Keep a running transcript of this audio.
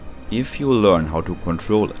If you learn how to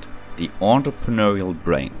control it, the entrepreneurial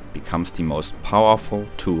brain becomes the most powerful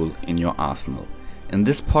tool in your arsenal. In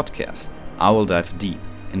this podcast, I will dive deep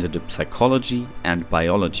into the psychology and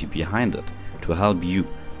biology behind it to help you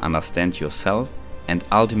understand yourself and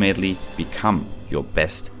ultimately become your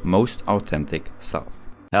best, most authentic self.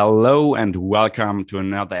 Hello and welcome to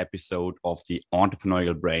another episode of the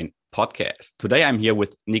Entrepreneurial Brain podcast. Today I'm here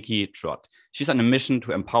with Nikki Trott. She's on a mission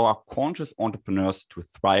to empower conscious entrepreneurs to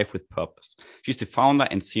thrive with purpose. She's the founder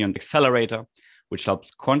and CEO of Accelerator, which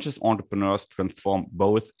helps conscious entrepreneurs transform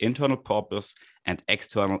both internal purpose and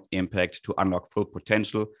external impact to unlock full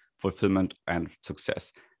potential, fulfillment, and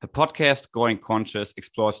success. Her podcast, Going Conscious,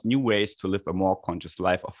 explores new ways to live a more conscious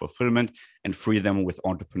life of fulfillment and freedom with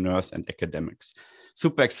entrepreneurs and academics.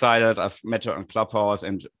 Super excited. I've met her on Clubhouse,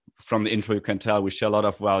 and from the intro, you can tell we share a lot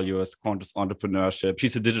of values, conscious entrepreneurship.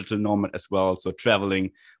 She's a digital nomad as well, so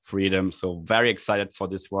traveling, freedom. So very excited for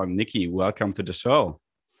this one. Nikki, welcome to the show.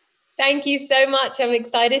 Thank you so much. I'm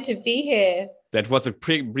excited to be here. That was a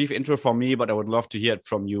pretty brief intro for me, but I would love to hear it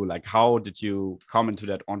from you. Like, how did you come into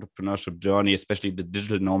that entrepreneurship journey, especially the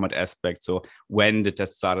digital nomad aspect? So when did that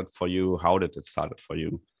start for you? How did it start for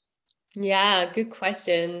you? Yeah, good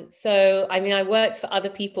question. So, I worked for other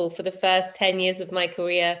people for the first 10 years of my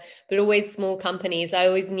career, but always small companies. I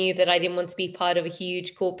always knew that I didn't want to be part of a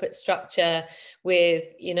huge corporate structure with,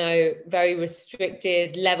 very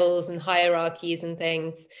restricted levels and hierarchies and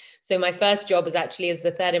things. So my first job was actually as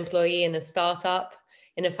the third employee in a startup,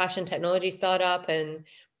 in a fashion technology startup. And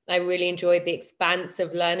I really enjoyed the expanse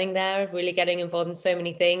of learning there, really getting involved in so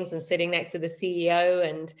many things and sitting next to the CEO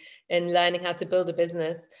and learning how to build a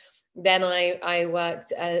business. Then I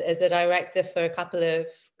worked as a director for a couple of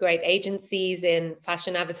great agencies in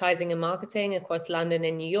fashion advertising and marketing across London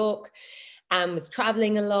and New York, and was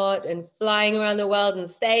traveling a lot and flying around the world and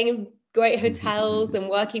staying in great hotels and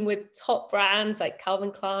working with top brands like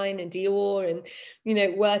Calvin Klein and Dior,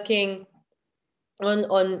 and working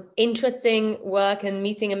on interesting work and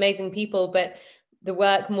meeting amazing people. But the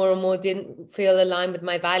work more and more didn't feel aligned with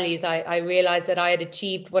my values. I realized that I had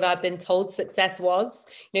achieved what I'd been told success was,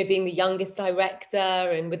 being the youngest director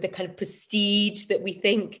and with the kind of prestige that we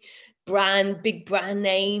think big brand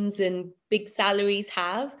names and big salaries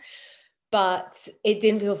have. But it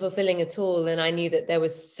didn't feel fulfilling at all. And I knew that there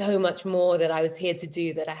was so much more that I was here to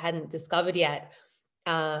do that I hadn't discovered yet.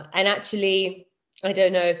 And actually, I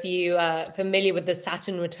don't know if you are familiar with the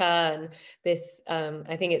Saturn return, this,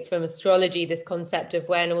 I think it's from astrology, this concept of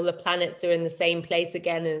when all the planets are in the same place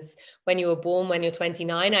again as when you were born, when you're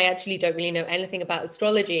 29. I actually don't really know anything about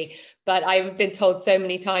astrology, but I've been told so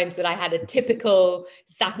many times that I had a typical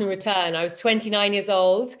Saturn return. I was 29 years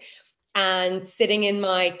old and sitting in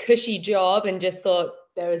my cushy job and just thought,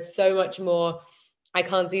 there is so much more. I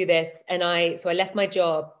can't do this. So I left my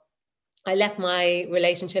job. I left my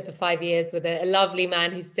relationship of 5 years with a lovely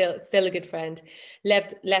man who's still a good friend,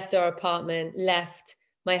 left our apartment, left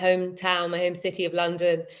my hometown, my home city of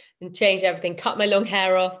London, and changed everything, cut my long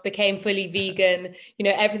hair off, became fully vegan.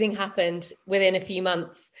 Everything happened within a few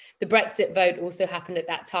months. The Brexit vote also happened at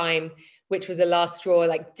that time, which was a last straw,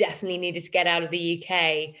 like definitely needed to get out of the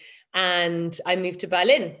UK. And I moved to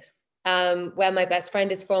Berlin, where my best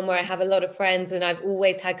friend is from, where I have a lot of friends, and I've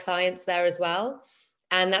always had clients there as well.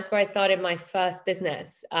 And that's where I started my first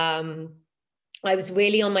business. I was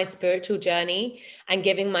really on my spiritual journey and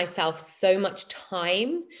giving myself so much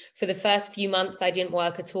time. For the first few months, I didn't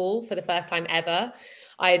work at all for the first time ever.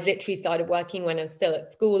 I had literally started working when I was still at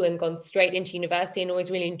school and gone straight into university and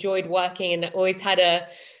always really enjoyed working and always had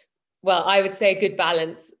I would say a good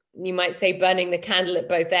balance. You might say burning the candle at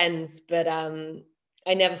both ends, but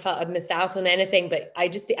I never felt I'd missed out on anything. But I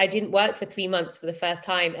didn't work for 3 months for the first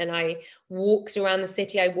time. And I walked around the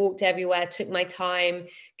city. I walked everywhere, took my time,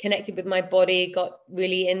 connected with my body, got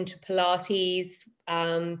really into Pilates,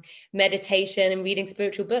 meditation and reading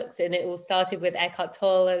spiritual books. And it all started with Eckhart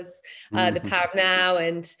Tolle's The Power of Now.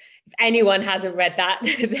 And if anyone hasn't read that,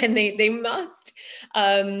 then they must.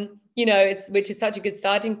 Which is such a good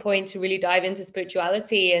starting point to really dive into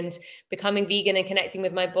spirituality and becoming vegan and connecting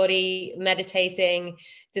with my body, meditating,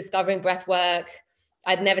 discovering breath work.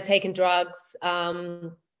 I'd never taken drugs,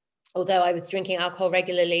 although I was drinking alcohol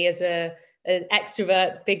regularly as an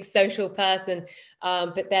extrovert, big social person.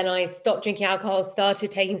 But then I stopped drinking alcohol, started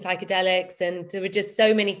taking psychedelics, and there were just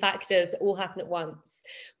so many factors that all happened at once,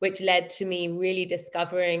 which led to me really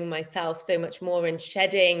discovering myself so much more and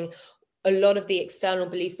shedding a lot of the external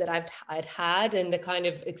beliefs that I'd had and the kind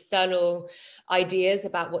of external ideas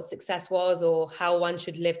about what success was or how one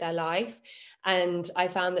should live their life. And I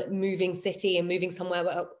found that moving city and moving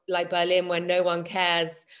somewhere like Berlin where no one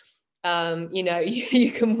cares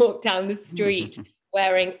You can walk down the street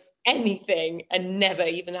wearing anything and never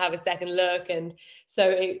even have a second look. And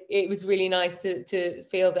so it was really nice to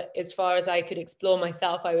feel that as far as I could explore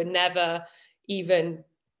myself, I would never even,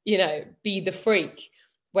 be the freak.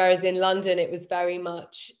 Whereas in London, it was very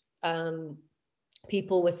much,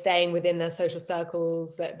 people were staying within their social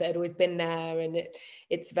circles that had always been there. And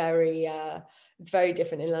it's very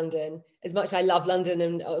different in London. As much as I love London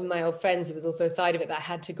and my old friends, there was also a side of it that I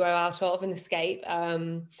had to grow out of and escape.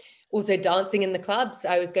 Also dancing in the clubs.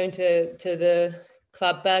 I was going to the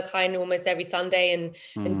club Berghain almost every Sunday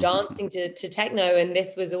and dancing to techno. And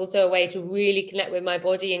this was also a way to really connect with my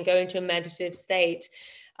body and go into a meditative state.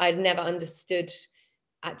 I'd never understood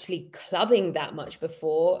actually clubbing that much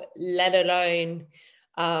before, let alone,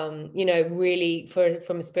 really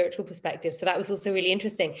from a spiritual perspective. So that was also really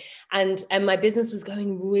interesting. And my business was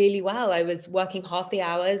going really well. I was working half the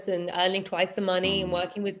hours and earning twice the money and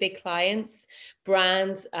working with big clients,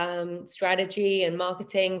 brand strategy and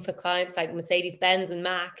marketing for clients like Mercedes-Benz and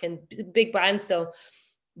Mac and big brands still.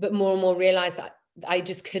 But more and more realized that I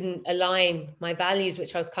just couldn't align my values,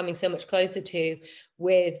 which I was coming so much closer to,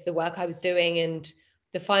 with the work I was doing. And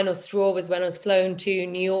the final straw was when I was flown to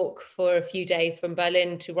New York for a few days from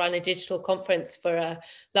Berlin to run a digital conference for a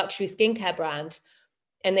luxury skincare brand.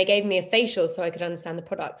 And they gave me a facial so I could understand the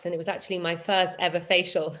products. And it was actually my first ever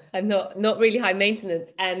facial. I'm not really high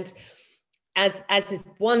maintenance. And as this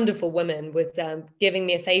wonderful woman was giving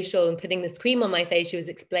me a facial and putting this cream on my face, she was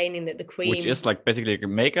explaining that the cream, which is like basically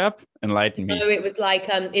makeup. Enlighten me. No, it was like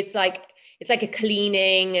it's like a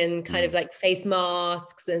cleaning and kind of like face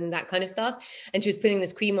masks and that kind of stuff. And she was putting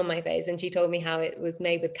this cream on my face and she told me how it was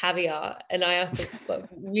made with caviar. And I asked her, what,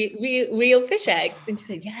 real fish eggs? And she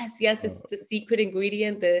said, yes, it's the secret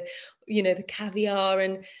ingredient, the caviar.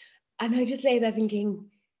 And I just lay there thinking,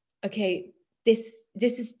 okay, this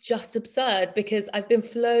is just absurd, because I've been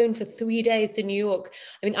flown for 3 days to New York.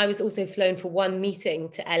 I mean, I was also flown for one meeting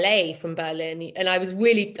to LA from Berlin. And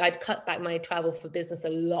I'd cut back my travel for business a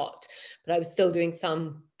lot, but I was still doing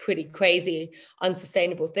some pretty crazy,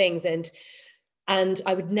 unsustainable things. And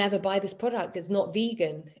I would never buy this product. It's not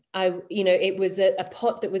vegan. It was a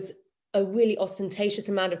pot that was a really ostentatious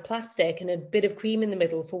amount of plastic and a bit of cream in the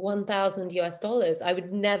middle for $1,000. I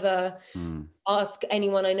would never ask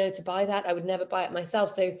anyone I know to buy that. I would never buy it myself.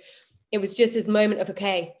 So it was just this moment of,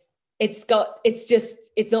 okay, it's not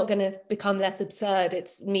going to become less absurd.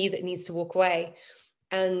 It's me that needs to walk away.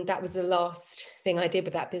 And that was the last thing I did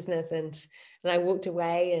with that business. And I walked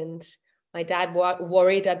away, and my dad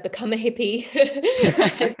worried I'd become a hippie.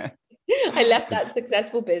 I left that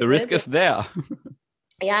successful business. The risk is there.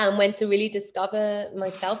 Yeah, and went to really discover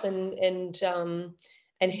myself and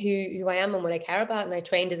who I am and what I care about. And I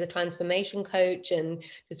trained as a transformation coach and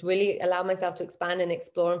just really allowed myself to expand and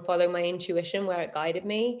explore and follow my intuition where it guided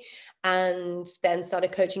me. And then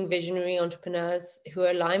started coaching visionary entrepreneurs who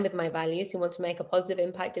are aligned with my values, who want to make a positive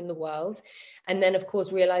impact in the world. And then, of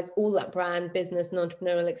course, realized all that brand, business, and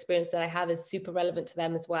entrepreneurial experience that I have is super relevant to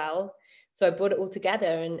them as well. So I brought it all together,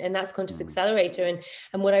 and that's Conscious Accelerator.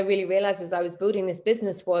 And what I really realized as I was building this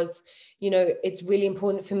business was, it's really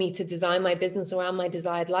important for me to design my business around my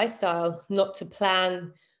desired lifestyle, not to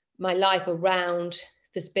plan my life around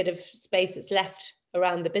this bit of space that's left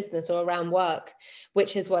around the business or around work,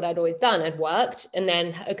 which is what I'd always done. I'd worked, and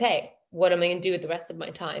then, okay, what am I going to do with the rest of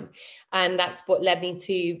my time? And that's what led me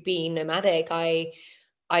to being nomadic.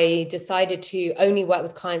 I decided to only work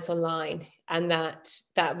with clients online, and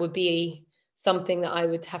that would be something that I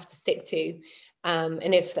would have to stick to.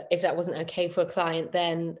 And if that wasn't okay for a client,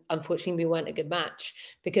 then unfortunately we weren't a good match,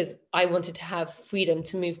 because I wanted to have freedom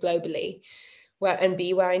to move globally and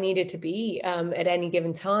be where I needed to be at any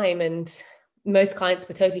given time. And most clients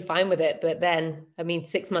were totally fine with it. But then,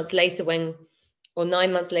 6 months later or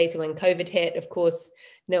 9 months later when COVID hit, of course,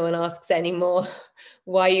 no one asks anymore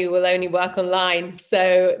why you will only work online.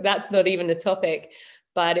 So that's not even a topic.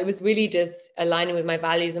 But it was really just aligning with my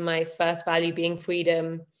values, and my first value being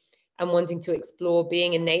freedom and wanting to explore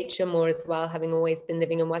being in nature more as well, having always been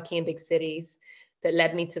living and working in big cities, that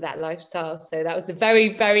led me to that lifestyle. So that was a very,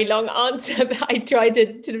 very long answer, but I tried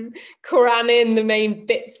to cram in the main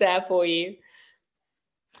bits there for you.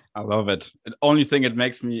 I love it. The only thing it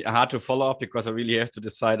makes me hard to follow up, because I really have to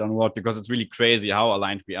decide on what, because it's really crazy how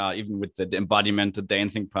aligned we are, even with the embodiment, the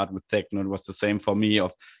dancing part with techno. It was the same for me,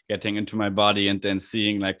 of getting into my body and then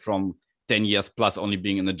seeing, like, from 10 years plus only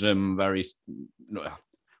being in the gym, very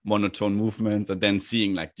monotone movements, and then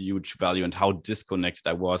seeing like the huge value and how disconnected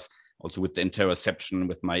I was also with the interoception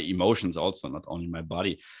with my emotions, also not only my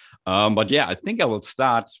body. But yeah, I think I will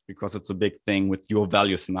start, because it's a big thing, with your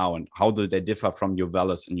values now, and how do they differ from your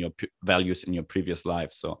values in your previous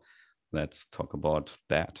life. So let's talk about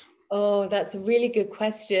that. Oh, that's a really good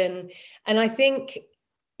question. And I think,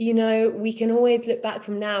 you know, we can always look back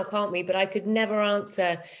from now, can't we? But I could never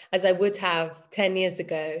answer as I would have 10 years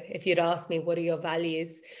ago if you'd asked me, what are your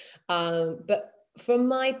values? But from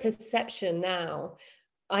my perception now,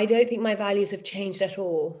 I don't think my values have changed at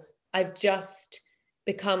all. I've just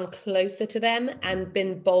become closer to them and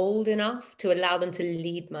been bold enough to allow them to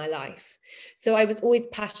lead my life. So I was always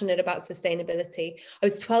passionate about sustainability. I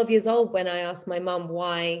was 12 years old when I asked my mum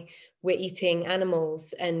why we're eating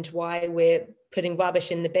animals and why we're putting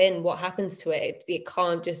rubbish in the bin. What happens to it? It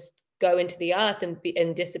can't just go into the earth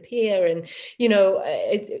and disappear. And, you know,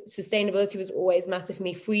 sustainability was always massive for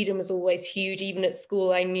me. Freedom was always huge. Even at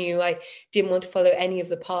school, I knew I didn't want to follow any of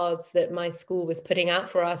the paths that my school was putting out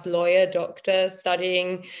for us: lawyer, doctor,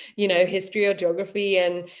 studying, you know, history or geography.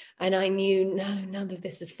 And I knew, no, none of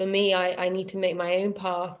this is for me. I need to make my own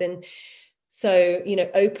path. And so, you know,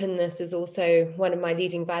 openness is also one of my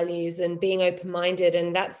leading values, and being open-minded.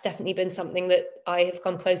 And that's definitely been something that I have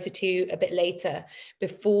come closer to a bit later.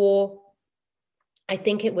 Before, I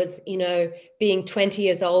think it was, you know, being 20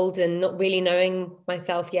 years old and not really knowing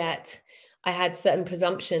myself yet, I had certain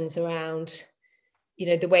presumptions around, you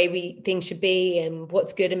know, the way things should be, and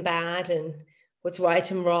what's good and bad, and what's right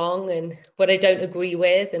and wrong, and what I don't agree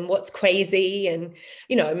with, and what's crazy. And,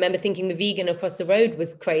 you know, I remember thinking the vegan across the road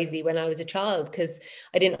was crazy when I was a child, because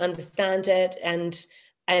I didn't understand it, and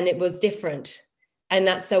it was different. And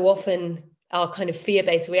that's so often our kind of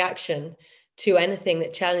fear-based reaction to anything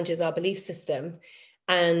that challenges our belief system.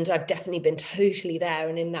 And I've definitely been totally there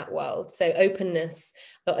and in that world. So openness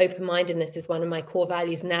or open-mindedness is one of my core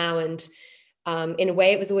values now. And in a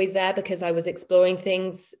way, it was always there because I was exploring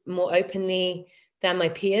things more openly than my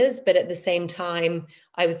peers. But at the same time,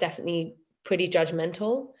 I was definitely pretty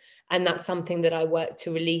judgmental. And that's something that I work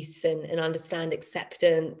to release and understand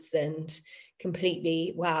acceptance and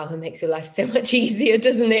completely. Wow, it makes your life so much easier,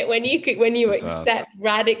 doesn't it? When you accept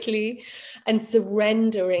radically, and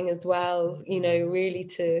surrendering as well, you know, really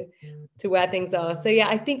to where things are. So yeah,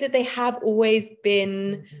 I think that they have always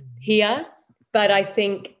been here, but I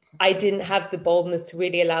think I didn't have the boldness to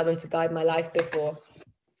really allow them to guide my life before.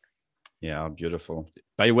 Yeah, beautiful.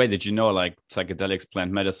 By the way, did you know, like psychedelics,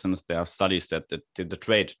 plant medicines, there are studies that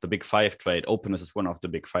the big five trait, openness is one of the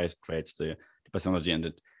big five traits, the personality, and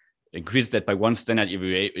it increases that by one standard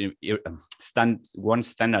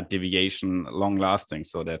deviation long lasting.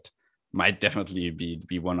 So that might definitely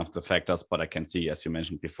be one of the factors. But I can see, as you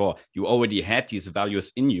mentioned before, you already had these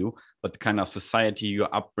values in you, but the kind of society,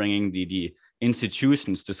 your upbringing, the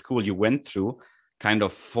institutions, the school you went through kind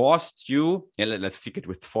of forced you, let's stick it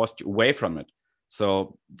with forced you away from it.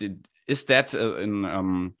 So is that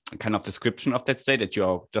in kind of description of that state, that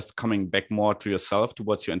you're just coming back more to yourself,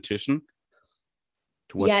 towards your intuition,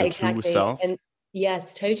 towards your true self? And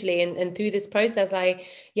yes, totally. And through this process, I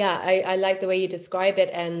like the way you describe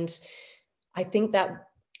it. And I think that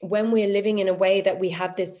when we're living in a way that we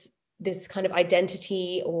have this kind of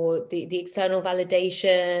identity, or the external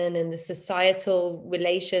validation and the societal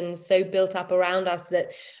relations so built up around us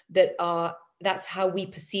that's how we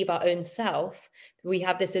perceive our own self. We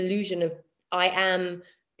have this illusion of, I am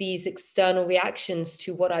these external reactions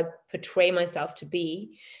to what I portray myself to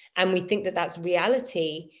be. And we think that that's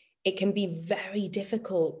reality. It can be very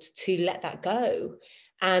difficult to let that go.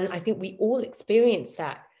 And I think we all experience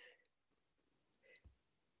that.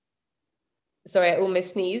 Sorry, I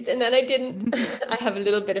almost sneezed and then I didn't. I have a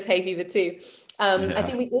little bit of hay fever too. I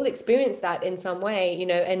think we all experience that in some way, you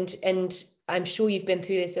know, and I'm sure you've been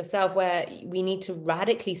through this yourself, where we need to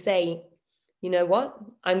radically say, you know what,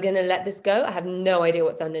 I'm going to let this go. I have no idea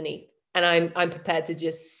what's underneath, and I'm prepared to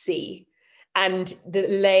just see. And the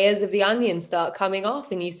layers of the onion start coming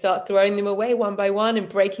off, and you start throwing them away one by one and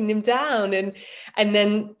breaking them down. And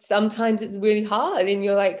then sometimes it's really hard, and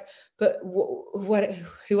you're like, but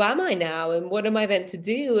who am I now? And what am I meant to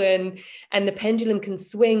do? And the pendulum can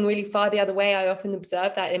swing really far the other way. I often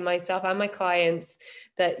observe that in myself and my clients,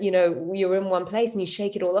 that, you know, you're in one place and you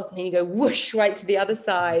shake it all off and then you go whoosh right to the other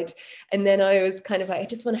side. And then I was kind of like, I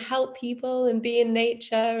just want to help people and be in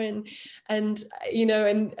nature and you know,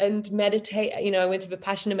 and meditate. You know, I went to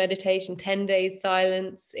Vipassana meditation, 10 days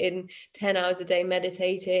silence in 10 hours a day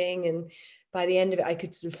meditating. And by the end of it, I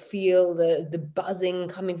could sort of feel the buzzing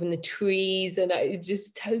coming from the trees, and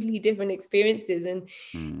just totally different experiences. And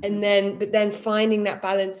then finding that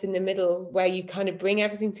balance in the middle where you kind of bring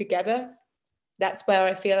everything together. That's where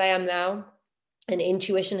I feel I am now. And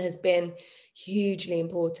intuition has been hugely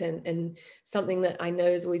important and something that I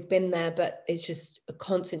know has always been there, but it's just a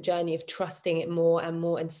constant journey of trusting it more and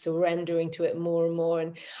more and surrendering to it more and more.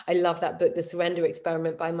 And I love that book, The Surrender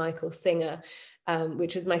Experiment by Michael Singer,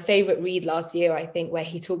 which was my favorite read last year, I think, where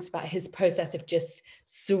he talks about his process of just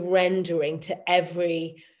surrendering to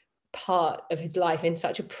every part of his life in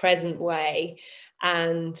such a present way.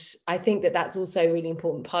 And I think that that's also a really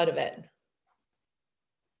important part of it.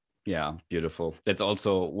 Yeah, beautiful. That's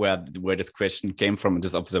also where this question came from,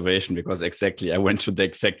 this observation, because exactly I went through the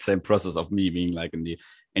exact same process of me being like in the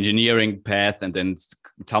engineering path and then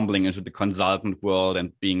tumbling into the consultant world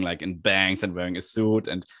and being like in banks and wearing a suit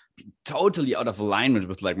and totally out of alignment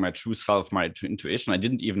with like my true self, my true intuition. I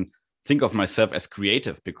didn't even think of myself as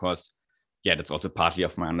creative because yeah, that's also partly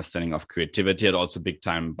of my understanding of creativity, and also big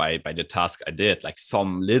time by the task I did, like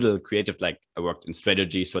some little creative, like I worked in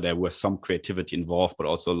strategy, so there was some creativity involved, but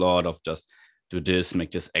also a lot of just do this, make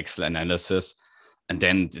this Excel analysis. And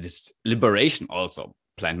then this liberation also,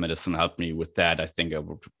 plant medicine helped me with that. I think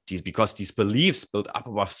because these beliefs built up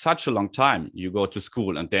over such a long time. You go to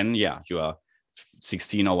school and then, yeah, you are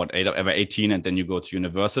 16 or whatever, 18, and then you go to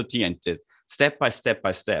university and step by step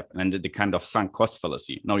by step, and the kind of sunk cost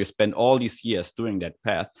fallacy. Now you spend all these years doing that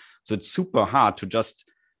path, so it's super hard to just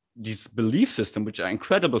these belief systems, which are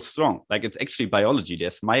incredibly strong. Like it's actually biology.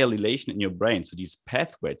 There's myelation in your brain, so these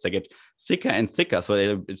pathways they get thicker and thicker.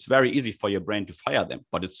 So it's very easy for your brain to fire them,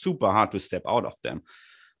 but it's super hard to step out of them.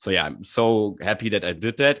 So yeah, I'm so happy that I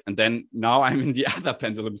did that. And then now I'm in the other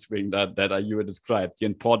pendulum swing that you described. Here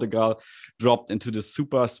in Portugal, dropped into the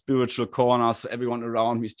super spiritual corner. So everyone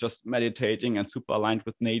around me is just meditating and super aligned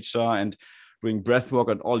with nature and doing breath work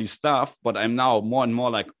and all this stuff. But I'm now more and more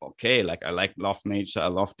like, okay, like love nature, I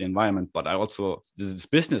love the environment, but I also, this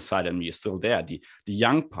business side of me is still there, the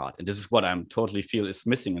young part. And this is what I'm totally feel is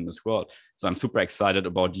missing in this world. So I'm super excited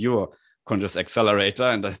about your conscious accelerator,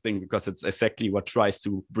 and I think because it's exactly what tries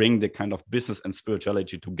to bring the kind of business and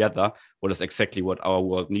spirituality together, what is exactly what our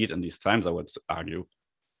world needs in these times, I would argue.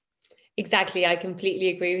 Exactly. I completely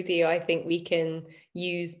agree with you. I think we can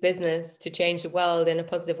use business to change the world in a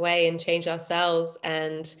positive way and change ourselves,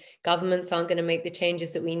 and governments aren't going to make the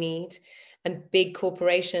changes that we need. And big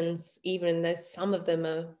corporations, even though some of them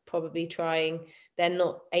are probably trying, they're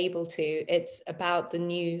not able to. It's about the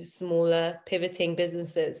new, smaller, pivoting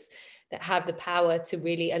businesses that have the power to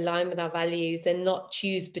really align with our values and not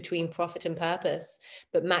choose between profit and purpose,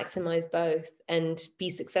 but maximize both and be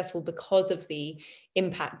successful because of the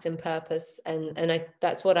impact and purpose. And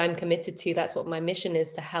that's what I'm committed to. That's what my mission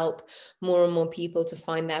is, to help more and more people to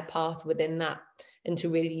find their path within that, and to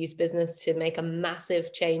really use business to make a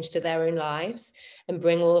massive change to their own lives and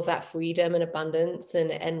bring all of that freedom and abundance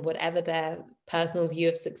and whatever their personal view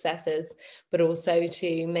of success is, but also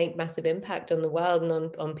to make massive impact on the world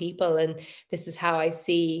and on people. And this is how I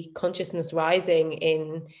see consciousness rising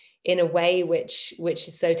in a way which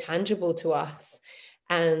is so tangible to us.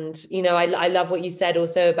 And, you know, I love what you said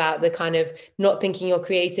also about the kind of not thinking you're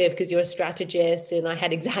creative because you're a strategist. And I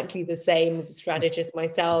had exactly the same as a strategist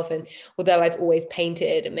myself. And although I've always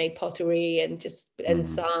painted and made pottery and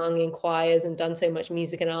sung in choirs and done so much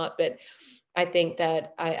music and art, but I think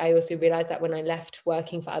that I also realized that when I left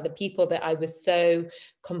working for other people, that I was so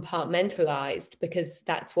compartmentalized, because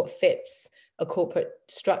that's what fits a corporate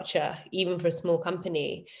structure. Even for a small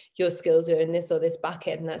company, your skills are in this or this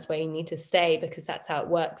bucket, and that's where you need to stay, because that's how it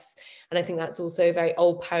works. And I think that's also a very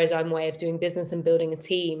old paradigm way of doing business and building a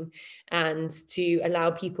team, and to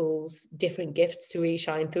allow people's different gifts to really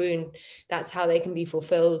shine through, and that's how they can be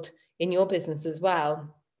fulfilled in your business as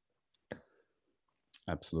well.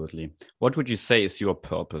 Absolutely. What would you say is your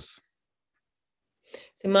purpose?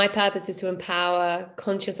 So my purpose is to empower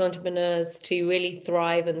conscious entrepreneurs to really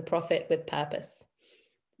thrive and profit with purpose.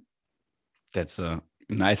 That's a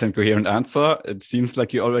nice and coherent answer. It seems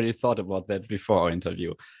like you already thought about that before our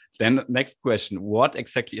interview. Then next question, what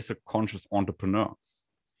exactly is a conscious entrepreneur?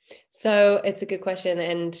 So it's a good question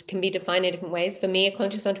and can be defined in different ways. For me, a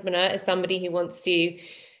conscious entrepreneur is somebody who wants to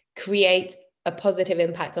create a positive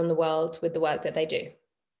impact on the world with the work that they do.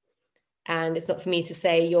 And it's not for me to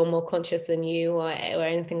say you're more conscious than you or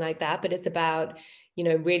anything like that, but it's about, you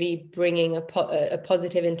know, really bringing a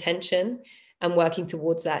positive intention and working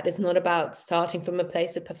towards that. It's not about starting from a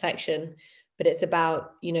place of perfection, but it's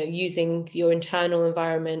about, you know, using your internal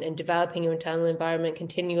environment and developing your internal environment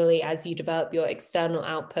continually as you develop your external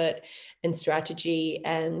output and strategy,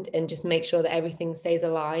 and just make sure that everything stays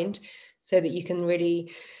aligned so that you can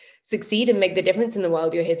really succeed and make the difference in the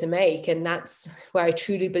world you're here to make. And that's where I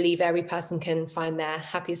truly believe every person can find their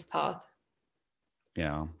happiest path.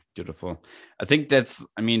 Yeah, Beautiful. I think that's,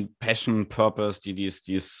 I mean, passion, purpose, these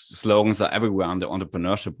slogans are everywhere in the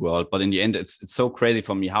entrepreneurship world. But in the end, it's so crazy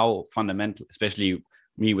for me how fundamental, especially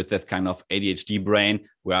me with that kind of ADHD brain,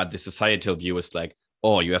 where the societal view is like,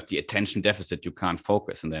 oh, you have the attention deficit, you can't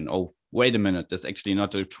focus. And then, oh, wait a minute, that's actually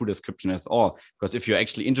not a true description at all. Because if you're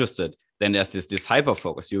actually interested, then there's this hyper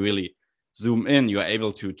focus. You really zoom in, you're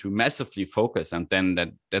able to massively focus. And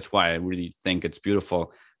then that's why I really think it's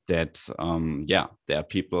beautiful that there are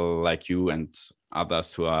people like you and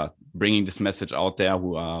others who are bringing this message out there,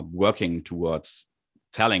 who are working towards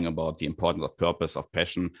telling about the importance of purpose, of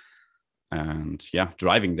passion, and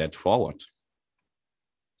driving that forward.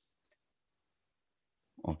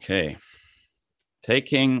 Okay,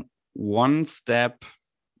 taking one step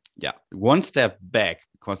back,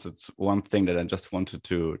 because it's one thing that I just wanted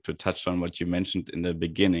to touch on what you mentioned in the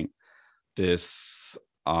beginning, this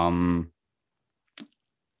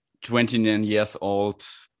 29 years old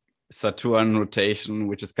Saturn rotation,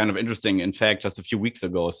 which is kind of interesting. In fact, just a few weeks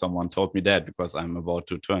ago, someone told me that, because I'm about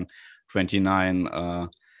to turn 29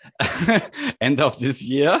 end of this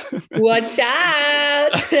year. Watch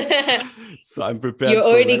out. So I'm prepared. You're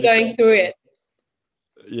already going through it.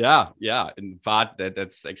 Yeah. In part,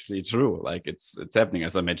 that's actually true. Like it's happening,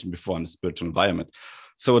 as I mentioned before, in the spiritual environment.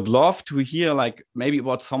 So I'd love to hear, like, maybe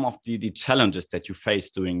about some of the challenges that you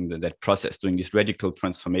faced during that process, doing this radical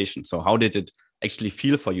transformation. So how did it actually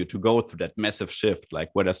feel for you to go through that massive shift?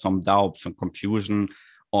 Like, were there some doubts, some confusion,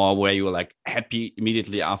 or were you like happy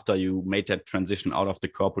immediately after you made that transition out of the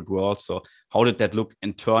corporate world? So how did that look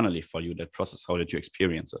internally for you, that process? How did you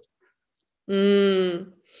experience it?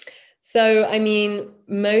 So, I mean,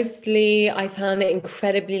 mostly I found it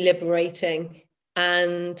incredibly liberating.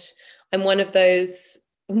 And I'm one of those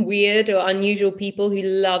weird or unusual people who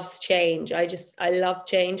loves change. I love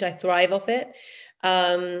change. I thrive off it.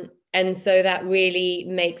 And so that really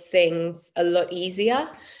makes things a lot easier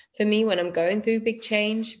for me when I'm going through big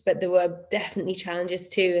change. But there were definitely challenges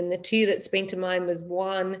too. And the two that spring to mind was,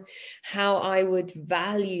 one, how I would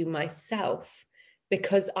value myself,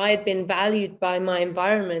 because I had been valued by my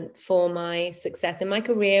environment for my success in my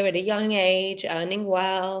career at a young age, earning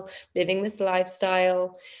well, living this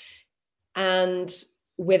lifestyle. And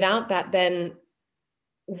without that, then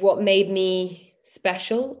what made me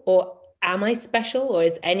special? Or am I special? Or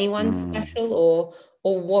is anyone special?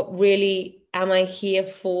 Or what really am I here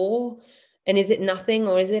for? And is it nothing,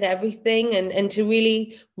 or is it everything? And to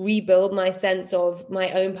really rebuild my sense of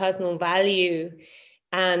my own personal value.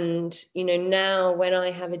 And, now when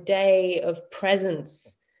I have a day of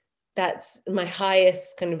presence, that's my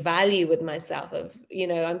highest kind of value with myself of,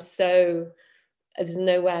 there's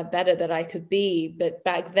nowhere better that I could be. But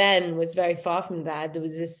back then was very far from that. There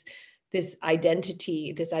was this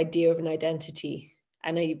identity, this idea of an identity,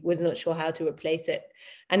 and I was not sure how to replace it.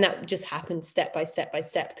 And that just happened step by step by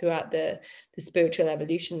step throughout the spiritual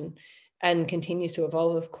evolution, and continues to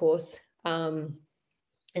evolve, of course.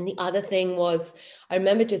 And the other thing was, I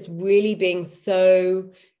remember just really being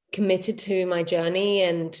so committed to my journey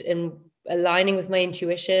and aligning with my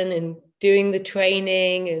intuition and doing the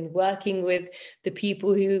training and working with the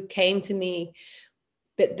people who came to me.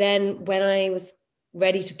 But then when I was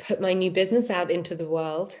ready to put my new business out into the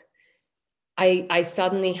world, I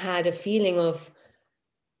suddenly had a feeling of,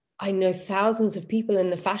 I know thousands of people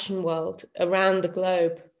in the fashion world around the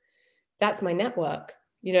globe. That's my network,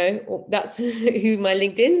 that's who my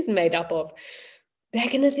LinkedIn is made up of. They're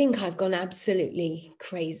going to think I've gone absolutely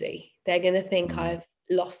crazy. They're going to think I've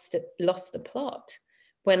lost the plot.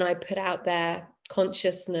 When I put out their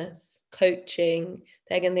consciousness coaching,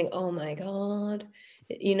 they're going to think, oh my God,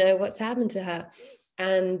 what's happened to her?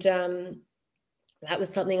 And that was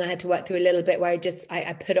something I had to work through a little bit, where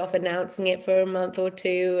I put off announcing it for a month or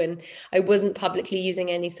two, and I wasn't publicly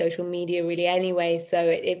using any social media really anyway. So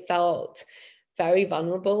it felt very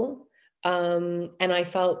vulnerable. And I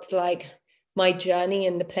felt like my journey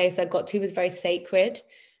and the place I got to was very sacred.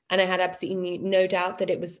 And I had absolutely no doubt that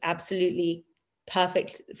it was absolutely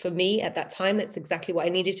perfect for me at that time. That's exactly what I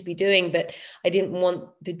needed to be doing. But I didn't want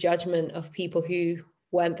the judgment of people who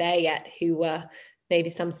weren't there yet, who were maybe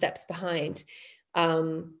some steps behind.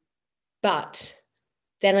 But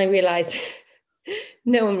then I realized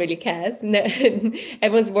no one really cares. No,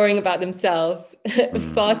 everyone's worrying about themselves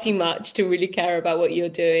far too much to really care about what you're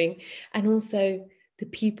doing. And also the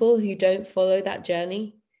people who don't follow that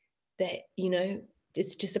journey, that,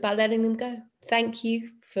 it's just about letting them go. Thank you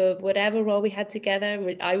for whatever role we had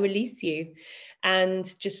together. I release you. And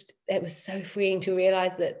just, it was so freeing to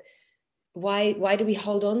realize that why do we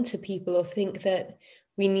hold on to people or think that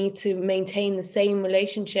we need to maintain the same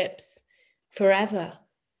relationships forever?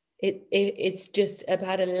 It's just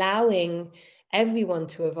about allowing everyone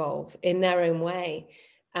to evolve in their own way.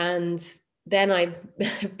 And then I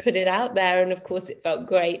put it out there, and of course it felt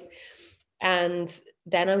great. And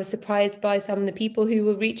then I was surprised by some of the people who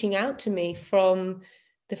were reaching out to me from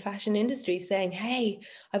the fashion industry saying, hey,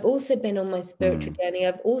 I've also been on my spiritual journey.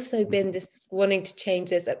 I've also been just wanting to change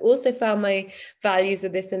this. I've also found my values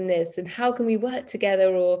of this and this. And how can we work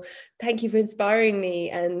together? Or thank you for inspiring me.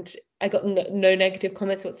 And I got no negative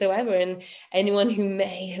comments whatsoever. And anyone who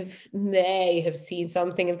may have seen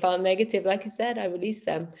something and found negative, like I said, I released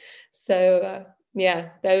them. So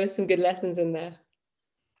yeah, there were some good lessons in there.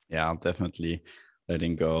 Yeah, definitely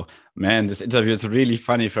letting go. Man, this interview is really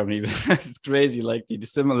funny for me. It's crazy, like the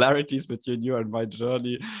similarities between you and my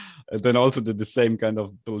journey, and then also the same kind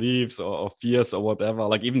of beliefs or fears or whatever.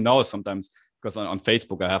 Like even now, sometimes, because on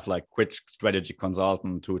Facebook I have like quit strategy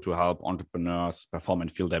consultant to help entrepreneurs perform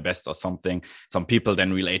and feel their best or something. Some people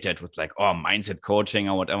then relate it with like, oh, mindset coaching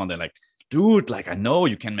or whatever. And they're like, dude, like I know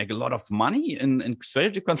you can make a lot of money in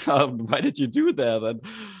strategy consultant. Why did you do that?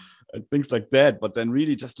 And things like that. But then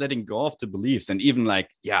really just letting go of the beliefs. And even like,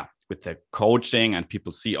 yeah, with the coaching, and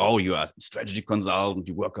people see, oh, you are a strategy consultant,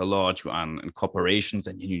 you work a lot, you are in corporations,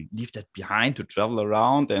 and you leave that behind to travel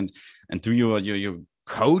around and do your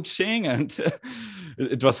coaching. And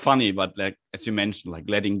it was funny, but like as you mentioned, like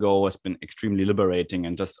letting go has been extremely liberating,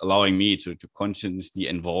 and just allowing me to consciously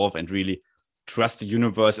involve and really trust the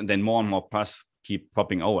universe. And then more and more paths keep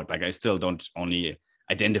popping over. Like I still don't only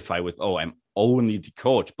identify with, oh, I'm only the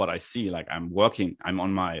coach, but I see like I'm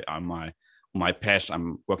on my passion,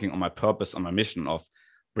 I'm working on my purpose, on my mission of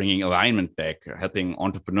bringing alignment back, helping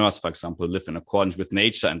entrepreneurs, for example, live in accordance with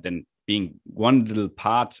nature, and then being one little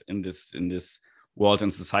part in this world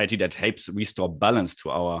and society that helps restore balance to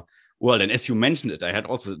our world. And as you mentioned it, I had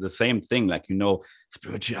also the same thing, like,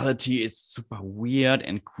 spirituality is super weird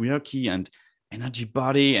and quirky and energy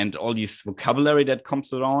body and all these vocabulary that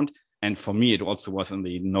comes around. And for me, it also was in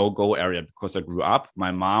the no-go area, because I grew up.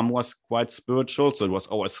 My mom was quite spiritual. So it was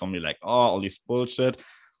always for me like, oh, all this bullshit.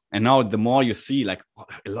 And now the more you see like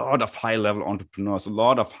a lot of high-level entrepreneurs, a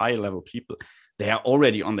lot of high-level people, they are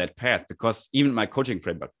already on that path, because even my coaching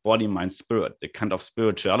framework, body, mind, spirit, the kind of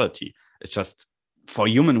spirituality, it's just for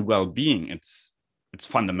human well-being. It's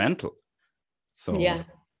fundamental. So yeah.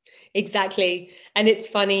 Exactly. And it's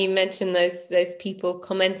funny you mentioned those people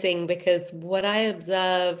commenting, because what I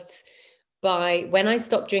observed by when I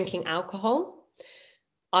stopped drinking alcohol,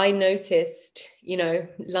 I noticed,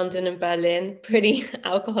 London and Berlin, pretty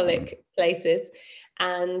alcoholic places.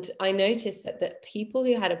 And I noticed that the people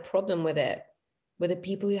who had a problem with it were the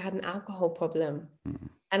people who had an alcohol problem.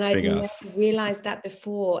 And I'd never realized that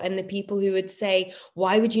before. And the people who would say,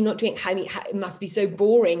 why would you not drink? I mean, it must be so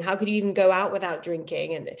boring. How could you even go out without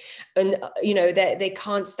drinking? And they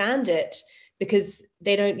can't stand it, because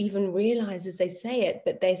they don't even realize as they say it,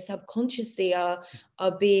 but they subconsciously are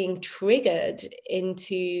being triggered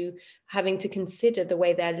into having to consider the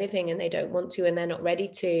way they're living, and they don't want to, and they're not ready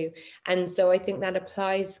to. And so I think that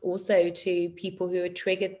applies also to people who are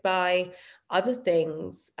triggered by other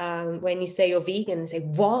things. When you say you're vegan, they say,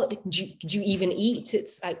 what did you even eat?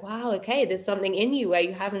 It's like, wow, okay, there's something in you where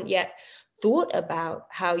you haven't yet thought about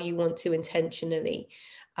how you want to intentionally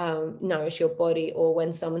nourish your body. Or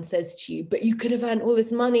when someone says to you, but you could have earned all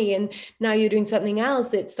this money and now you're doing something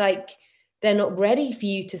else, it's like they're not ready for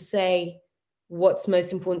you to say, what's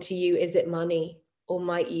most important to you? Is it money, or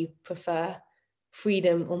might you prefer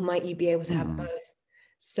freedom, or might you be able to have both?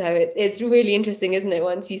 So it's really interesting, isn't it?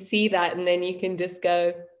 Once you see that, and then you can just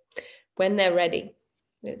go, when they're ready,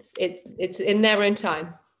 it's in their own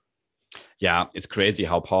time. Yeah, it's crazy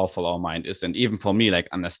how powerful our mind is. And even for me, like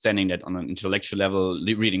understanding that on an intellectual level,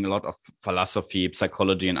 reading a lot of philosophy,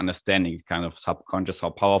 psychology, and understanding kind of subconscious,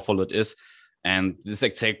 how powerful it is. And this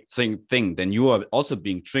exact same thing, then you are also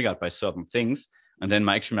being triggered by certain things. And then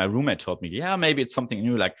my roommate told me, yeah, maybe it's something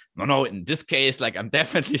new. Like, no, in this case, like, I'm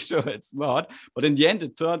definitely sure it's not. But in the end,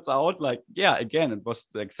 it turns out like, yeah, again, it was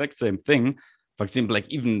the exact same thing. For example, like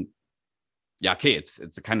even, yeah, okay, it's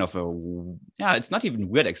a kind of it's not even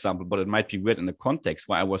weird example, but it might be weird in the context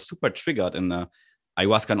where I was super triggered in the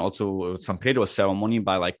ayahuasca and also San Pedro ceremony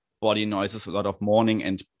by like body noises, a lot of mourning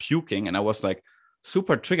and puking. And I was like,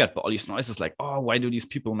 super triggered by all these noises, like, oh, why do these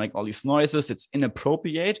people make all these noises? It's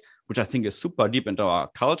inappropriate, which I think is super deep into our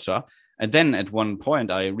culture. And then at one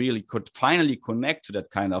point, I really could finally connect to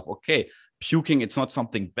that kind of, okay, puking, it's not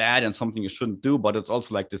something bad and something you shouldn't do, but it's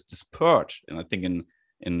also like this purge. And I think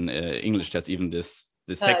in English, there's even this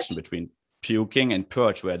section between puking and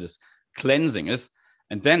purge, where this cleansing is.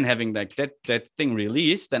 And then having like that thing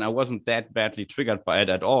released, then I wasn't that badly triggered by it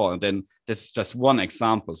at all. And then that's just one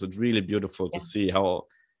example. So it's really beautiful to see how,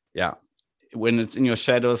 when it's in your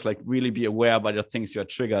shadows, like really be aware about the things you're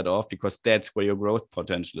triggered of, because that's where your growth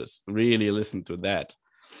potential is. Really listen to that.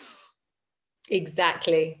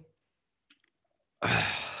 Exactly.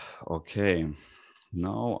 Okay.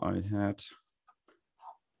 Now I had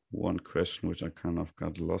one question which I kind of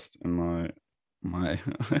got lost in my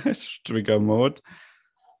trigger mode.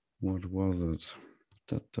 What was it?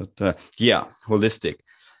 Yeah, holistic.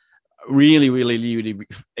 Really,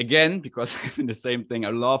 again, because I'm the same thing.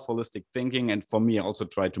 I love holistic thinking. And for me, I also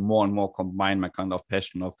try to more and more combine my kind of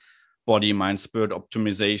passion of body, mind, spirit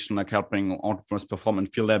optimization, like helping entrepreneurs perform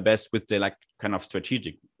and feel their best with the like kind of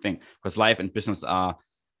strategic thing. Because life and business are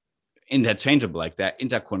interchangeable, like they're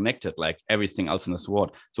interconnected, like everything else in this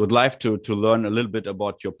world. So I'd like to learn a little bit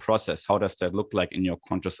about your process. How does that look like in your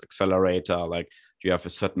conscious accelerator? Like, do you have a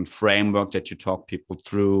certain framework that you talk people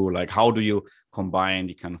through? Like, how do you combine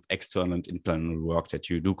the kind of external and internal work that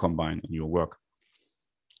you do combine in your work?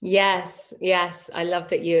 Yes. I love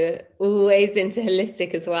that you're always into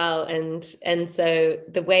holistic as well. And so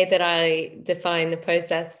the way that I define the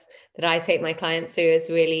process that I take my clients through is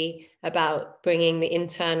really about bringing the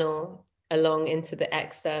internal along into the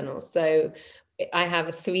external. So I have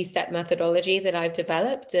a 3-step methodology that I've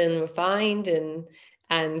developed and refined and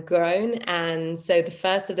grown. And so the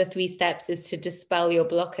first of the 3 steps is to dispel your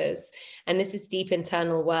blockers. And this is deep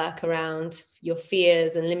internal work around your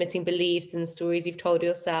fears and limiting beliefs and stories you've told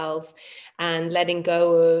yourself, and letting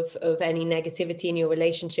go of any negativity in your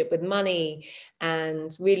relationship with money,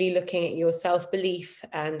 and really looking at your self-belief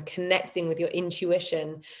and connecting with your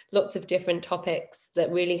intuition. Lots of different topics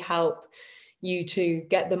that really help you to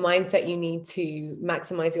get the mindset you need to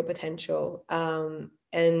maximize your potential.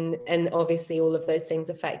 And obviously all of those things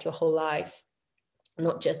affect your whole life,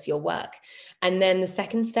 not just your work. And then the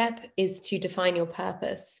second step is to define your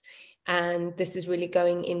purpose. And this is really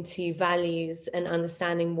going into values and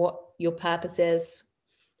understanding what your purpose is,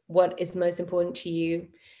 what is most important to you,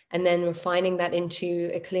 and then refining that into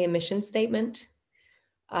a clear mission statement,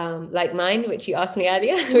 like mine, which you asked me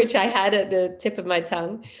earlier, which I had at the tip of my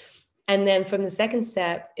tongue. And then from the second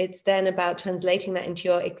step, it's then about translating that into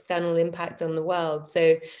your external impact on the world.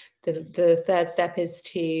 So the third step is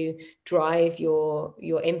to drive your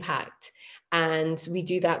impact. And we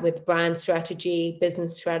do that with brand strategy,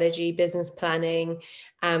 business planning,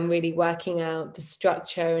 and really working out the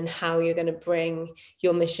structure and how you're going to bring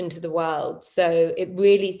your mission to the world. So it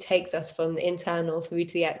really takes us from the internal through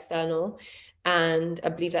to the external. And I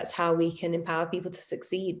believe that's how we can empower people to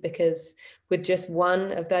succeed, because with just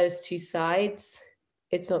one of those 2 sides,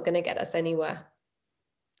 it's not going to get us anywhere.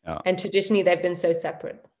 Yeah. And traditionally, they've been so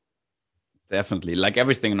separate. Definitely, like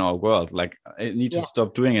everything in our world. Like, I need to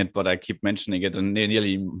stop doing it, but I keep mentioning it in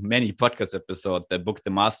nearly many podcast episodes. The book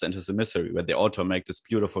The Master Enters the Mystery, where the author makes this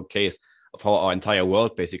beautiful case of how our entire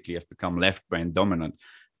world basically have become left brain dominant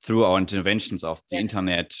through our interventions of the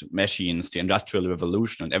internet, machines, the industrial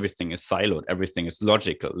revolution, and everything is siloed, everything is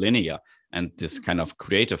logical, linear, and this kind of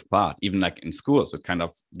creative part, even like in schools, it kind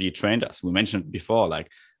of retrained us. We mentioned before, like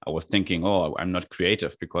I was thinking, oh, I'm not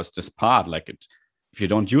creative because this part, like it, if you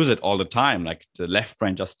don't use it all the time, like the left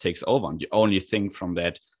brain just takes over and you only think from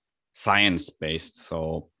that science-based.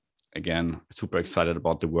 So again, super excited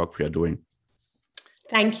about the work we are doing.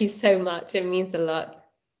 Thank you so much. It means a lot.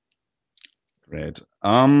 Great.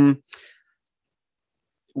 But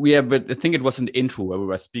I think it was an intro where we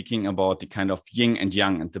were speaking about the kind of yin and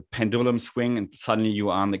yang and the pendulum swing, and suddenly you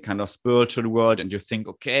are in the kind of spiritual world and you think,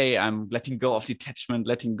 okay, I'm letting go of detachment,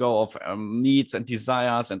 letting go of needs and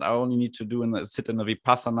desires, and I only need to sit in a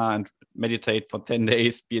vipassana and meditate for 10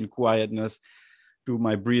 days, be in quietness, do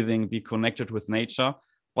my breathing, be connected with nature.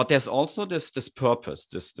 But there's also this purpose,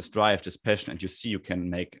 this drive, this passion, and you see you can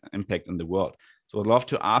make impact in the world. So I'd love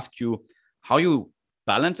to ask you how you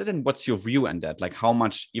balance it, and what's your view on that? Like, how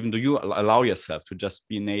much even do you allow yourself to just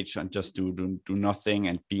be nature and just do nothing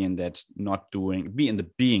and be in that not doing, be in the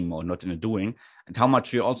being mode, not in the doing, and how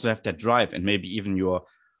much you also have that drive and maybe even your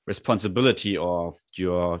responsibility or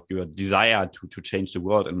your desire to change the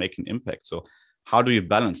world and make an impact? So how do you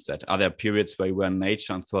balance that? Are there periods where you were in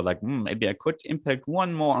nature and thought like, maybe I could impact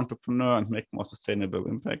one more entrepreneur and make more sustainable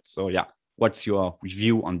impact? So yeah, what's your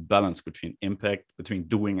view on balance between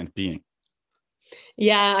doing and being?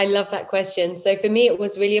 Yeah, I love that question. So for me, it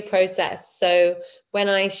was really a process. So when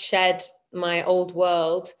I shed my old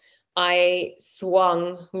world, I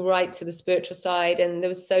swung right to the spiritual side, and there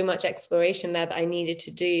was so much exploration there that I needed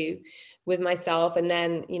to do with myself. And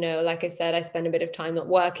then, like I said, I spent a bit of time not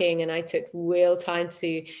working, and I took real time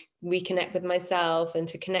to reconnect with myself and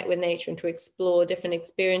to connect with nature and to explore different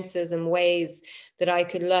experiences and ways that I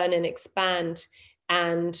could learn and expand.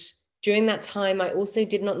 And during that time, I also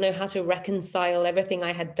did not know how to reconcile everything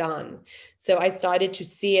I had done. So I started to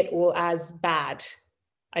see it all as bad.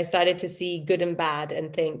 I started to see good and bad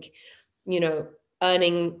and think,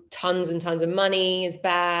 earning tons and tons of money is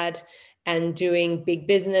bad, and doing big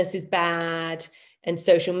business is bad, and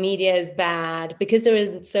social media is bad, because there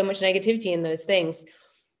is so much negativity in those things.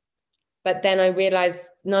 But then I realized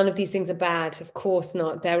none of these things are bad. Of course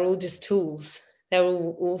not. They're all just tools. They're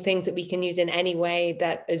all things that we can use in any way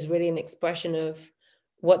that is really an expression of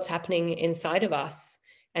what's happening inside of us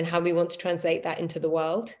and how we want to translate that into the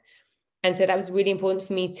world. And so that was really important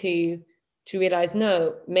for me to realize,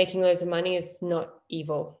 no, making loads of money is not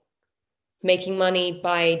evil. Making money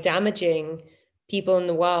by damaging people in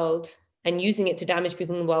the world and using it to damage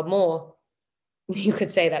people in the world more, you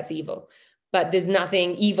could say that's evil. But there's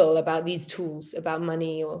nothing evil about these tools, about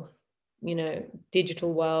money or,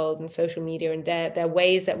 digital world and social media. And they're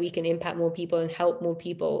ways that we can impact more people and help more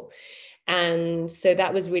people. And so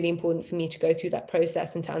that was really important for me to go through that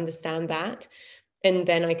process and to understand that. And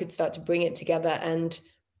then I could start to bring it together. And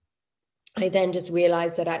I then just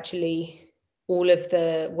realized that actually all of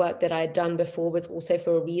the work that I had done before was also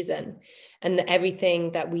for a reason. And that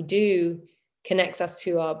everything that we do connects us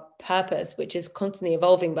to our purpose, which is constantly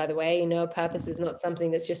evolving, by the way. A purpose is not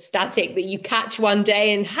something that's just static that you catch one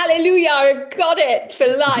day and hallelujah, I've got it for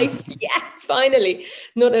life. Yes, finally.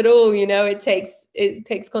 Not at all. It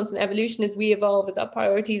takes constant evolution as we evolve, as our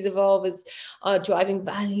priorities evolve, as our driving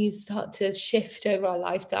values start to shift over our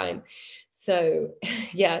lifetime. So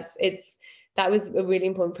yes, that was a really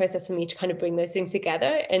important process for me to kind of bring those things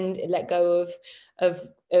together and let go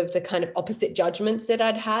of the kind of opposite judgments that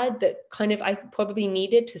I'd had that kind of I probably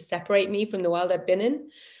needed to separate me from the world I'd been in.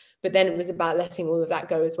 But then it was about letting all of that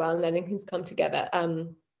go as well and letting things come together.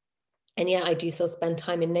 And yeah, I do still spend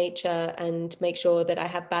time in nature and make sure that I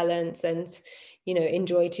have balance and,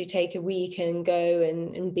 enjoy to take a week and go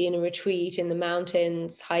and be in a retreat in the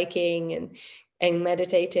mountains, hiking and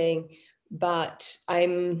meditating. But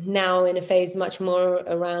I'm now in a phase much more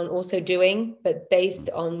around also doing, but based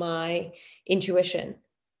on my intuition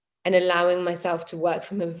and allowing myself to work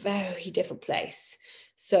from a very different place.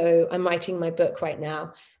 So I'm writing my book right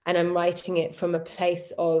now, and I'm writing it from a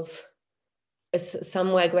place of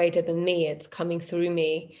somewhere greater than me. It's coming through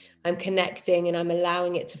me. I'm connecting and I'm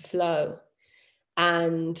allowing it to flow.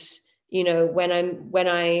 And when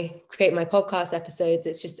I create my podcast episodes,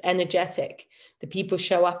 it's just energetic. The people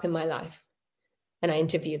show up in my life and I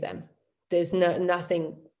interview them. There's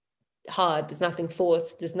nothing hard. There's nothing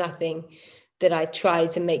forced. There's nothing that I try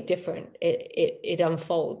to make different. It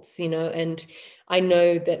unfolds, and I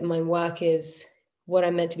know that my work is what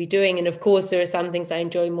I'm meant to be doing. And of course, there are some things I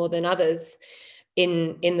enjoy more than others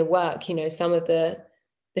in the work. Some of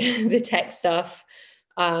the tech stuff,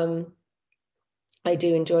 I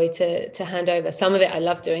do enjoy to hand over. Some of it I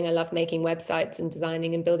love doing. I love making websites and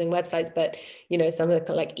designing and building websites, but some of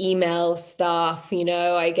the like email stuff,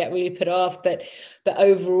 I get really put off, but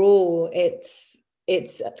overall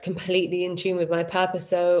it's completely in tune with my purpose.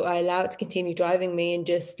 So I allow it to continue driving me and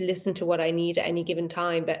just listen to what I need at any given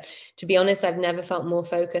time. But to be honest, I've never felt more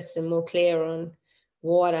focused and more clear on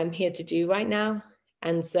what I'm here to do right now.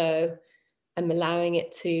 And so I'm allowing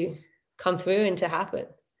it to come through and to happen.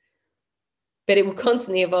 But it will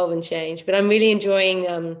constantly evolve and change. But I'm really enjoying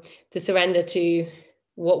the surrender to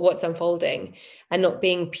what's unfolding and not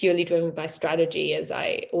being purely driven by strategy as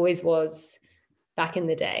I always was back in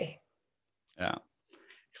the day. Yeah,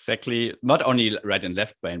 exactly. Not only right and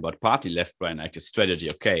left brain, but partly left brain, like the strategy.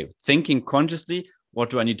 Okay, thinking consciously, what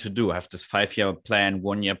do I need to do? I have this 5-year plan,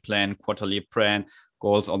 1-year plan, quarterly plan,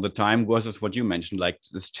 goals all the time, versus what you mentioned, like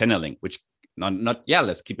this channeling, which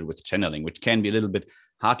let's keep it with channeling, which can be a little bit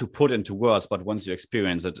hard to put into words, but once you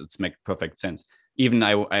experience it, it's make perfect sense. Even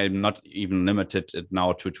I'm not even limited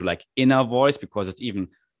now to like inner voice, because it's even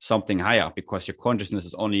something higher, because your consciousness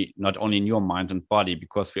is not only in your mind and body,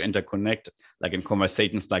 because we're interconnected, like in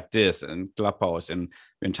conversations like this and Clubhouse and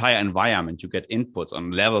the entire environment, you get inputs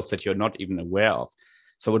on levels that you're not even aware of.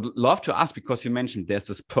 So I would love to ask, because you mentioned there's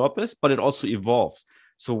this purpose, but it also evolves.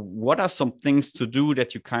 So what are some things to do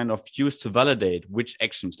that you kind of use to validate which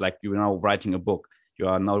actions, like you're now writing a book, you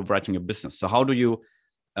are now writing a business. So how do you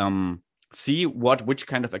see which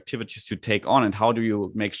kind of activities you take on, and how do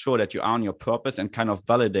you make sure that you are on your purpose and kind of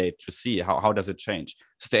validate to see how does it change?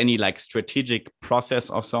 Is there any like strategic process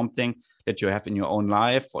or something that you have in your own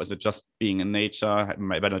life, or is it just being in nature,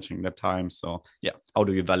 managing the time? So yeah, how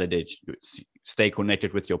do you validate, stay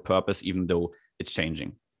connected with your purpose, even though it's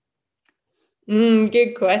changing?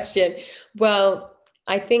 Good question. Well,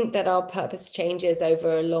 I think that our purpose changes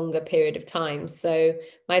over a longer period of time. So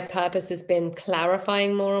my purpose has been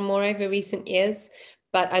clarifying more and more over recent years,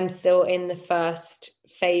 but I'm still in the first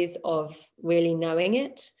phase of really knowing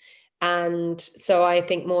it. And so I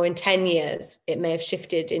think more in 10 years, it may have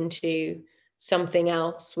shifted into something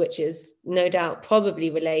else, which is no doubt probably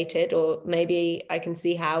related, or maybe I can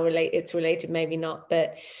see how it's related, maybe not.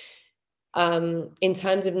 But in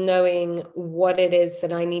terms of knowing what it is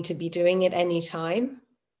that I need to be doing at any time,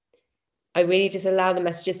 I really just allow the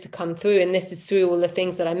messages to come through. And this is through all the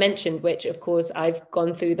things that I mentioned, which of course I've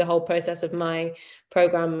gone through the whole process of my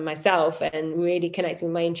program myself, and really connecting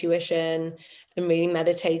with my intuition and really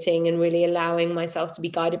meditating and really allowing myself to be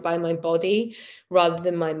guided by my body rather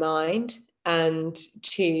than my mind, and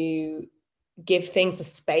to give things a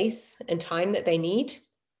space and time that they need.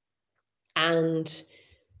 And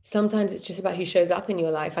sometimes it's just about who shows up in your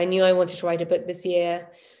life. I knew I wanted to write a book this year.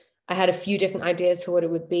 I had a few different ideas for what it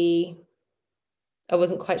would be. I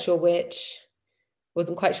wasn't quite sure which,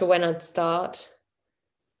 wasn't quite sure when I'd start.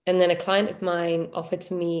 And then a client of mine offered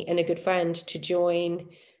for me and a good friend to join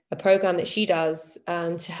a program that she does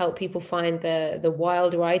to help people find the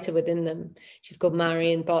wild writer within them. She's called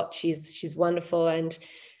Marion Bott. She's wonderful.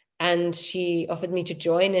 And she offered me to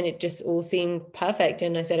join, and it just all seemed perfect.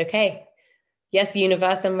 And I said, okay, yes,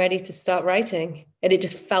 universe, I'm ready to start writing. And it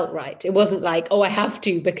just felt right. It wasn't like, oh, I have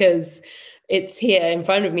to because it's here in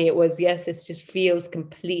front of me. It was, yes, this just feels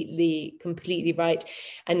completely right.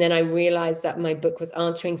 And then I realized that my book was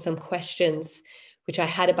answering some questions which I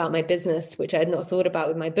had about my business, which I had not thought about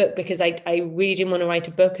with my book, because I really didn't want to write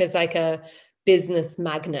a book as like a business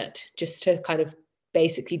magnet, just to kind of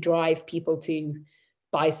basically drive people to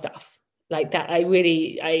buy stuff like that. I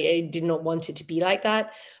did not want it to be like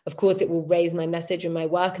that. Of course, it will raise my message and my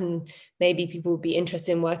work, and maybe people will be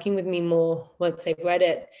interested in working with me more once they've read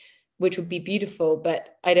it, which would be beautiful,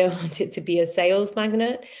 but I don't want it to be a sales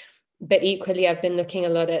magnet. But equally, I've been looking a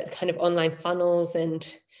lot at kind of online funnels,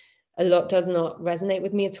 and a lot does not resonate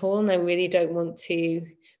with me at all. And I really don't want to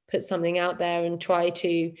put something out there and try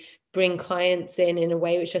to bring clients in a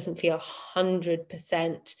way which doesn't feel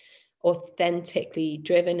 100% authentically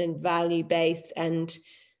driven and value-based. And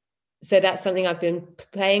so that's something I've been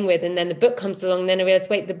playing with. And then the book comes along, and then I realized,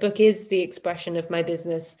 wait, the book is the expression of my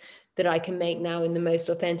business that I can make now in the most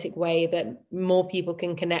authentic way that more people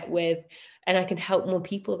can connect with, and I can help more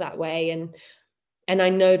people that way. And I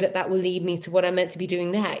know that that will lead me to what I'm meant to be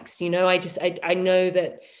doing next. You know, I know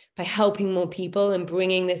that by helping more people and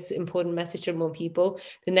bringing this important message to more people,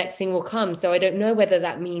 the next thing will come. So I don't know whether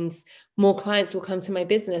that means more clients will come to my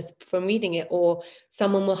business from reading it, or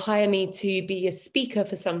someone will hire me to be a speaker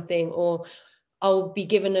for something, or I'll be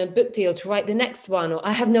given a book deal to write the next one, or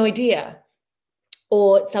I have no idea,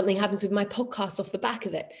 or something happens with my podcast off the back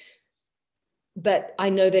of it. But I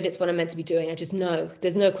know that it's what I'm meant to be doing. I just know,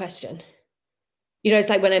 there's no question. You know, it's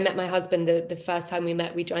like when I met my husband, the first time we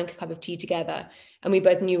met, we drank a cup of tea together, and we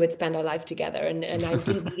both knew we'd spend our life together. And I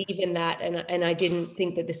didn't believe in that. And I didn't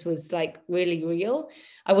think that this was like really real.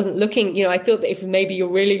 I wasn't looking, you know, I thought that if maybe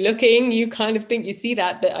you're really looking, you kind of think you see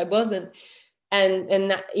that, but I wasn't.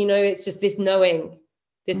 And that, you know, it's just this knowing.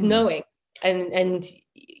 And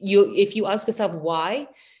you, if you ask yourself why,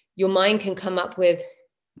 your mind can come up with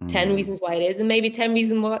 10 reasons why it is, and maybe 10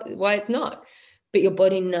 reasons why it's not. But your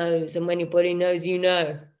body knows, and when your body knows, you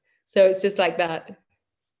know. So it's just like that.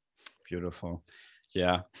 Beautiful.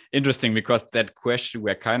 Yeah, interesting, because that question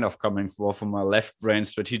we're kind of coming from my left brain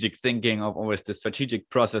strategic thinking of always the strategic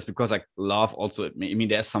process, because I love also, I mean,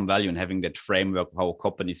 there's some value in having that framework of how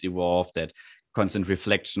companies evolve, that constant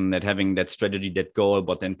reflection, that having that strategy, that goal,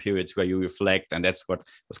 but then periods where you reflect. And that's what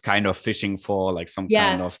was kind of fishing for, like some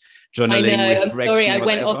kind of journaling. I know. reflection. I'm sorry, I whatever.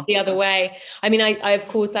 went off the other way. I mean, I of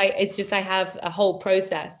course, it's just, I have a whole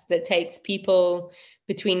process that takes people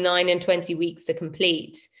between 9 and 20 weeks to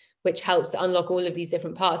complete, which helps unlock all of these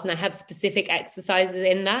different parts. And I have specific exercises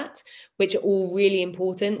in that, which are all really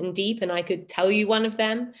important and deep. And I could tell you one of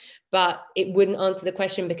them, but it wouldn't answer the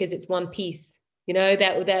question, because it's one piece. You know,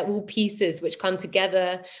 they're all pieces which come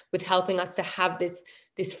together with helping us to have this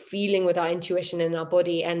feeling with our intuition in our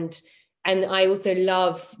body. And I also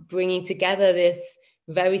love bringing together this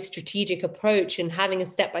very strategic approach and having a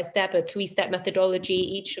step-by-step, a 3-step methodology.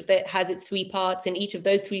 Each of it has its 3 parts, and each of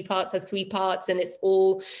those 3 parts has 3 parts. And it's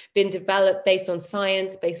all been developed based on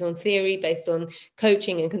science, based on theory, based on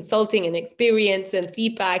coaching and consulting and experience and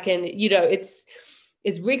feedback. And, you know, it's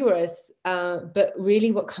rigorous, but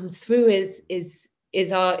really what comes through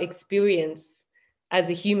is our experience as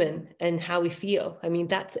a human and how we feel. I mean,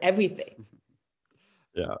 that's everything.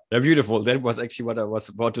 Yeah, they're beautiful. That was actually what I was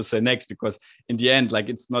about to say next, because in the end, like,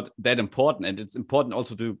 it's not that important. And it's important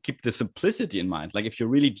also to keep the simplicity in mind. Like, if you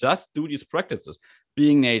really just do these practices,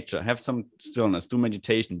 being nature, have some stillness, do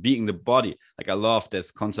meditation, being the body. Like, I love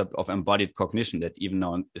this concept of embodied cognition that even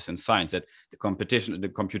now is in science, that the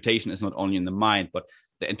computation is not only in the mind, but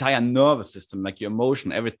the entire nervous system, like your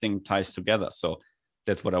emotion, everything ties together. So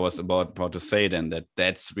that's what I was about to say then,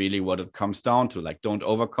 that's really what it comes down to. Like, don't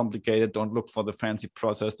overcomplicate it. Don't look for the fancy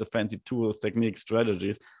process, the fancy tools, techniques,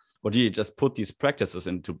 strategies. But you just put these practices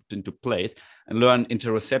into place and learn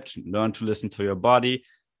interoception, learn to listen to your body,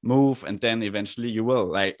 move, and then eventually you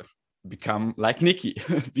will like become like Nikki,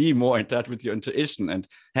 be more in touch with your intuition and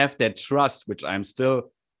have that trust, which I'm still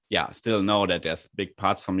know that there's big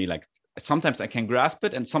parts for me. Like, sometimes I can grasp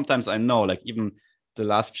it, and sometimes I know, like, even the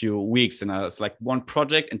last few weeks, and I was like one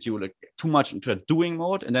project and you were like too much into a doing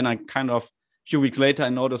mode, and then I kind of a few weeks later I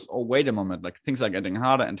noticed, oh wait a moment, like things are getting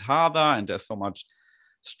harder and harder and there's so much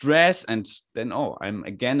stress, and then I'm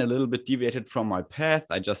again a little bit deviated from my path.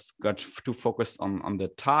 I just got too focused on the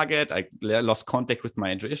target. I lost contact with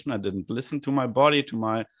my intuition. I didn't listen to my body, to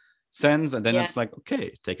my sense, and then it's like,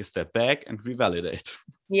 okay, take a step back and revalidate.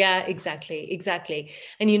 Yeah, exactly.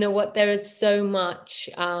 And you know what, there is so much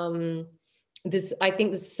I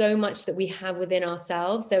think there's so much that we have within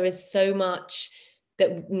ourselves. There is so much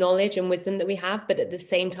that knowledge and wisdom that we have, but at the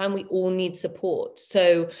same time, we all need support.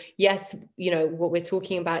 So yes, what we're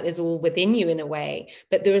talking about is all within you in a way,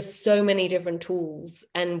 but there are so many different tools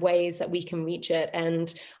and ways that we can reach it.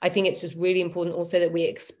 And I think it's just really important also that we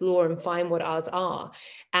explore and find what ours are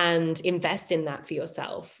and invest in that for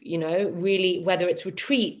yourself, really, whether it's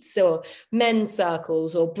retreats or men's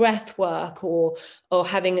circles or breath work or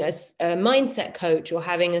having a mindset coach or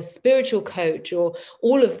having a spiritual coach or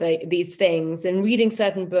all of these things, and reading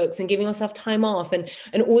certain books and giving ourselves time off, and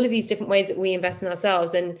all of these different ways that we invest in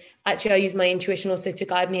ourselves. And actually I use my intuition also to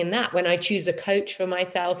guide me in that when I choose a coach for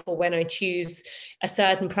myself or when I choose a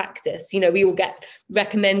certain practice. We will get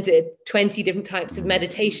recommended 20 different types of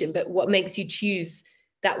meditation, but what makes you choose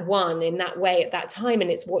that one in that way at that time? And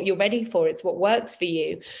it's what you're ready for. It's what works for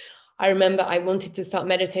you. I remember I wanted to start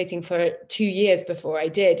meditating for 2 years before I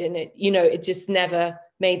did. And it just never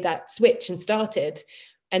made that switch and started.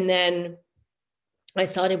 And then I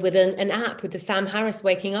started with an app, with the Sam Harris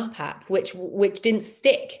Waking Up app, which didn't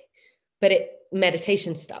stick, but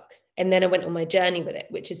meditation stuck. And then I went on my journey with it,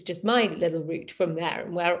 which is just my little route from there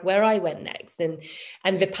and where I went next. And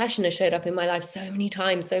Vipassana showed up in my life so many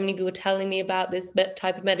times. So many people telling me about this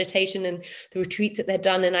type of meditation and the retreats that they're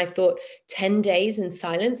done. And I thought, 10 days in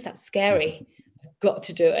silence, that's scary. I've got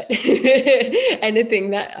to do it.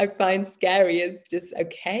 Anything that I find scary is just,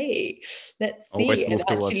 okay, let's see. Always move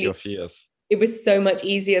towards your fears. It was so much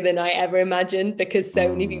easier than I ever imagined, because so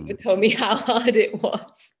many people told me how hard it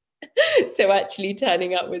was. So actually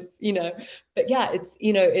turning up was, but yeah,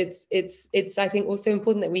 it's I think also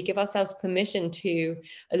important that we give ourselves permission to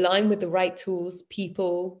align with the right tools,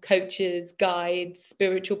 people, coaches, guides,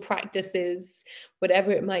 spiritual practices,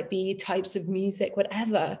 whatever it might be, types of music,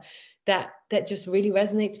 whatever that just really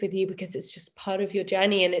resonates with you, because it's just part of your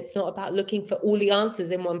journey. And it's not about looking for all the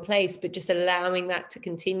answers in one place, but just allowing that to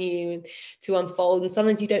continue to unfold. And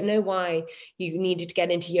sometimes you don't know why you needed to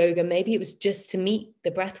get into yoga. Maybe it was just to meet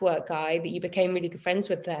the breathwork guy that you became really good friends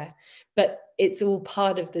with there, but it's all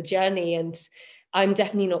part of the journey. And I'm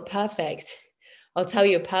definitely not perfect. I'll tell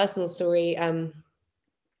you a personal story.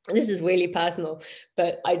 This is really personal,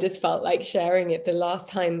 but I just felt like sharing it. The last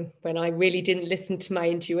time when I really didn't listen to my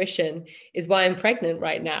intuition is why I'm pregnant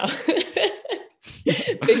right now.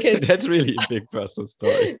 Because that's really a big personal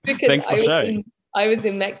story. Thanks for sharing. I was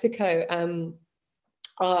in Mexico.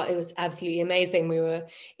 It was absolutely amazing. We were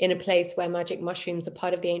in a place where magic mushrooms are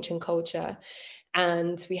part of the ancient culture.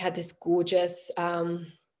 And we had this gorgeous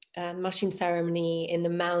mushroom ceremony in the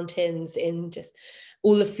mountains, in just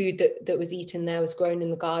all the food that was eaten there was grown in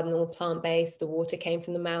the garden, all plant-based. The water came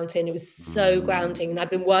from the mountain. It was so grounding. And I've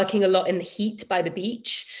been working a lot in the heat by the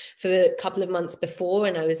beach for a couple of months before.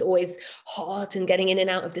 And I was always hot and getting in and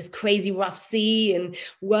out of this crazy rough sea and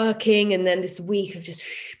working. And then this week of just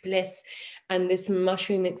bliss. And this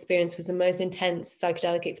mushroom experience was the most intense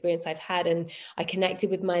psychedelic experience I've had. And I connected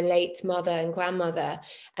with my late mother and grandmother,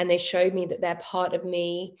 and they showed me that they're part of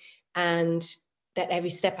me, and that every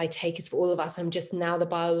step I take is for all of us. I'm just now the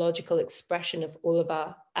biological expression of all of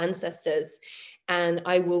our ancestors, and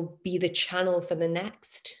I will be the channel for the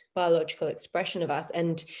next biological expression of us.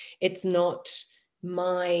 And it's not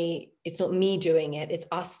me doing it, it's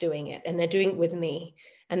us doing it, and they're doing it with me,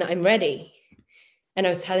 and I'm ready. And I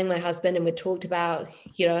was telling my husband, and we talked about,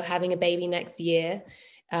 having a baby next year.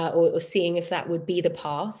 or seeing if that would be the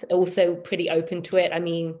path. Also pretty open to it. I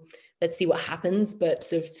mean, let's see what happens, but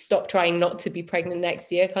sort of stop trying not to be pregnant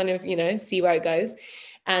next year, kind of, see where it goes.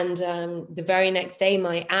 And the very next day,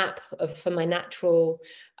 my app for my natural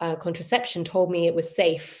contraception told me it was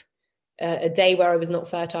safe, a day where I was not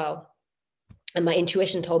fertile. And my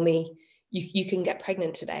intuition told me, you can get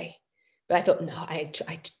pregnant today. But I thought, no,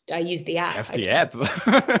 I use the app. You have the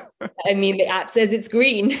app. I mean, the app says it's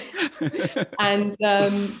green. And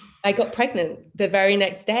I got pregnant the very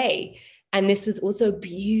next day. And this was also a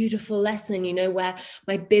beautiful lesson, where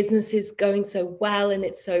my business is going so well and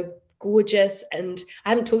it's so gorgeous. And I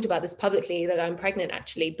haven't talked about this publicly that I'm pregnant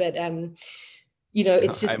actually, but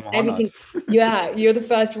it's just everything. Yeah, you're the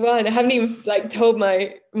first one. I haven't even told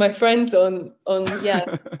my friends on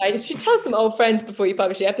I should tell some old friends before you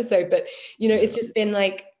publish the episode, but it's just been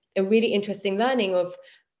like a really interesting learning of,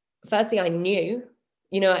 firstly, I knew,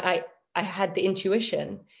 I had the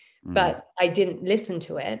intuition, but I didn't listen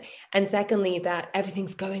to it. And secondly, that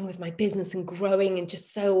everything's going with my business and growing and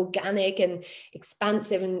just so organic and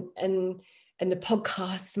expansive, and the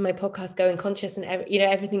podcast, my podcast Going Conscious, and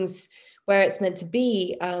everything's where it's meant to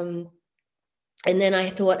be. And then I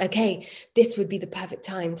thought, okay, this would be the perfect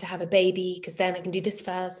time to have a baby, because then I can do this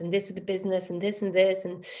first, and this with the business, and this and this.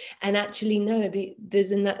 And actually, no,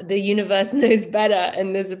 the universe knows better,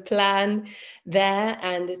 and there's a plan there,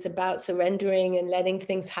 and it's about surrendering and letting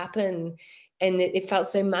things happen. And it felt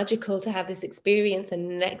so magical to have this experience, and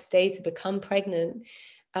the next day to become pregnant,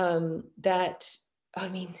 that, I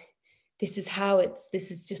mean, this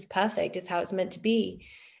is just perfect. It's how it's meant to be.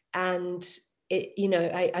 And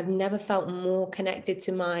I've never felt more connected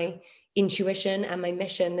to my intuition and my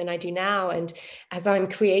mission than I do now. And as I'm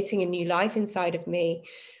creating a new life inside of me,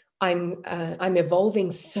 I'm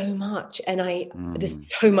evolving so much. And there's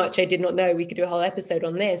so much I did not know. We could do a whole episode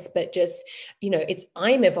on this, but just,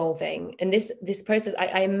 I'm evolving. And this process,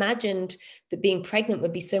 I imagined that being pregnant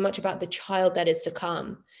would be so much about the child that is to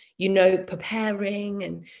come, preparing,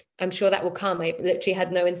 and I'm sure that will come. I literally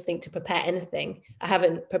had no instinct to prepare anything. I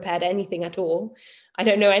haven't prepared anything at all. I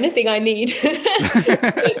don't know anything I need.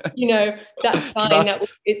 But, that's fine.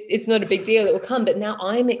 It's not a big deal. It will come. But now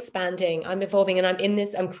I'm expanding, I'm evolving, and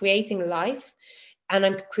I'm creating life, and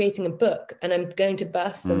I'm creating a book, and I'm going to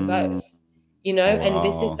birth them both, Oh, wow. And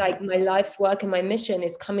this is like my life's work, and my mission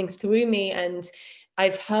is coming through me. And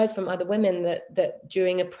I've heard from other women that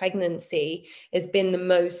during a pregnancy has been the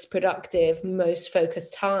most productive, most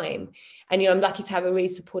focused time. And, I'm lucky to have a really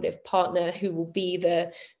supportive partner who will be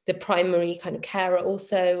the primary kind of carer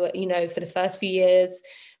also, for the first few years.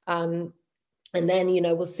 And then,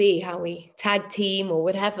 we'll see how we tag team or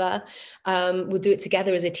whatever. We'll do it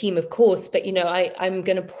together as a team, of course. But, I'm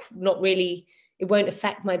going to not really, it won't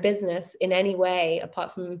affect my business in any way,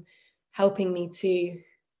 apart from helping me to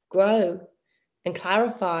grow and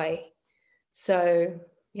clarify. So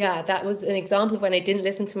yeah, that was an example of when I didn't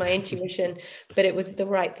listen to my intuition, but it was the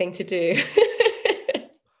right thing to do.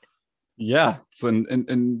 Yeah. So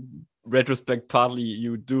in retrospect, partly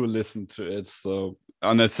you do listen to it. So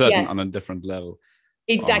on a different level.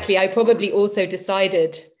 Exactly. I probably also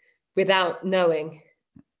decided without knowing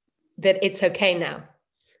that it's okay now,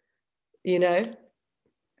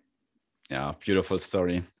 Yeah, beautiful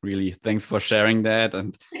story. Really, thanks for sharing that.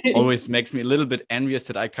 And always makes me a little bit envious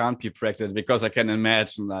that I can't be pregnant, because I can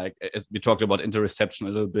imagine, as we talked about interoception a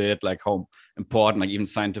little bit, how important, even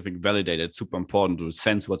scientific validated, it's super important to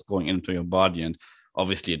sense what's going into your body. And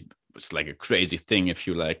obviously it's like a crazy thing if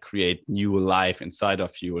you create new life inside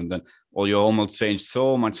of you, and then your hormones change,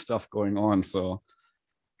 so much stuff going on. So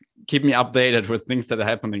keep me updated with things that are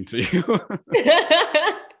happening to you.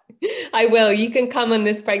 I will. You can come on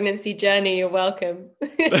this pregnancy journey. You're welcome.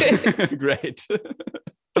 Great.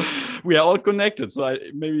 We are all connected, so I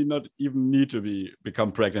maybe not even need to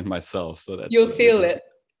become pregnant myself. So that's you'll feel it.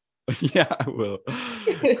 Yeah, I will.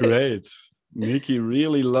 Great. Nikki,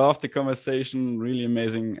 really loved the conversation. Really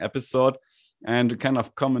amazing episode. And to kind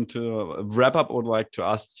of come into a wrap up, I would like to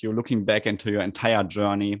ask you, looking back into your entire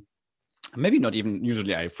journey, maybe not even,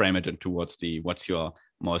 usually I frame it towards what's your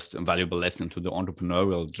most valuable lesson into the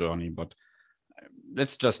entrepreneurial journey, but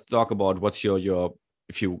let's just talk about what's your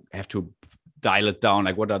if you have to dial it down,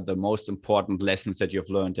 what are the most important lessons that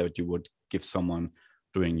you've learned that you would give someone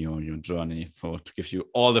during your journey, to give you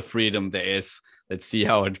all the freedom there is. Let's see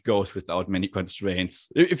how it goes without many constraints.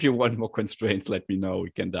 If you want more constraints, let me know,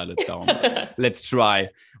 we can dial it down. Let's try.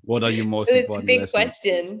 What are your most important lessons? It's a big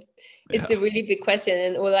question. It's a really big question,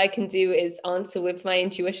 and all I can do is answer with my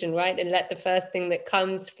intuition, right? And let the first thing that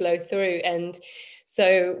comes flow through. And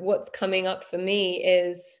so what's coming up for me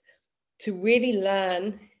is to really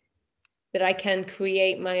learn that I can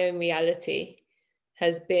create my own reality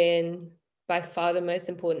has been by far the most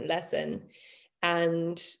important lesson.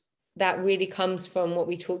 And that really comes from what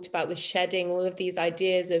we talked about with shedding all of these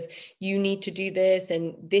ideas of you need to do this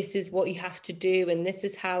and this is what you have to do and this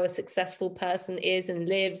is how a successful person is and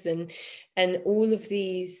lives, and all of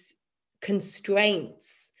these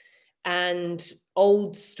constraints and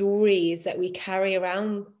old stories that we carry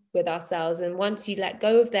around with ourselves. And once you let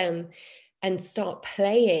go of them and start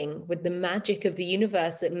playing with the magic of the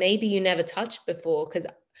universe that maybe you never touched before, because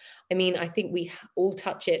I mean, I think we all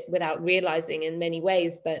touch it without realizing in many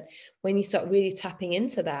ways, but when you start really tapping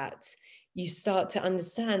into that, you start to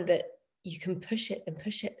understand that you can push it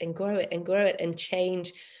and grow it and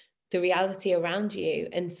change the reality around you.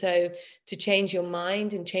 And so to change your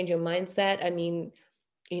mind and change your mindset, I mean,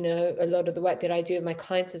 you know, a lot of the work that I do with my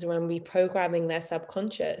clients is around reprogramming their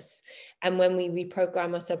subconscious. And when we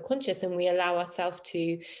reprogram our subconscious and we allow ourselves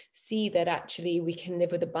to see that actually we can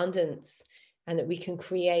live with abundance, and that we can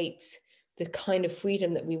create the kind of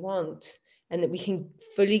freedom that we want, and that we can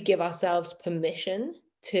fully give ourselves permission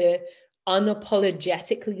to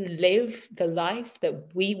unapologetically live the life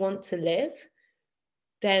that we want to live,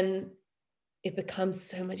 then it becomes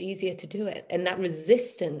so much easier to do it. And that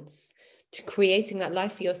resistance to creating that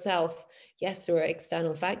life for yourself, yes, there are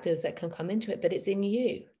external factors that can come into it, but it's in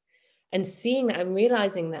you. And seeing that and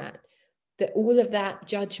realizing that all of that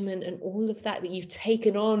judgment and all of that you've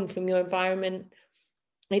taken on from your environment,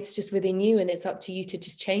 it's just within you, and it's up to you to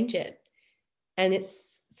just change it. And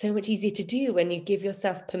it's so much easier to do when you give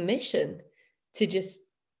yourself permission to just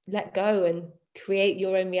let go and create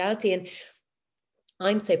your own reality. And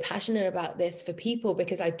I'm so passionate about this for people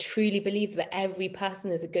because I truly believe that every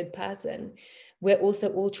person is a good person. We're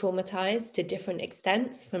also all traumatized to different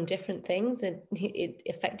extents from different things and it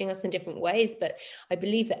affecting us in different ways. But I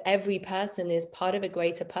believe that every person is part of a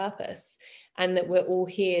greater purpose, and that we're all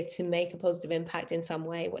here to make a positive impact in some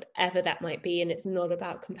way, whatever that might be. And it's not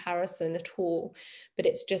about comparison at all, but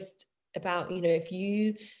it's just about, you know, if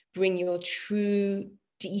you bring your true,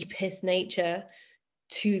 deepest nature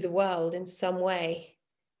to the world in some way,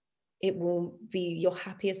 it will be your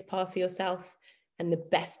happiest path for yourself and the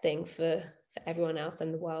best thing for everyone else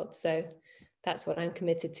in the world. So that's what I'm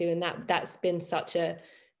committed to. And that's been such an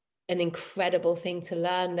incredible thing to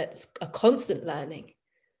learn. That's a constant learning,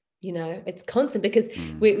 you know, it's constant because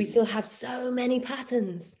we still have so many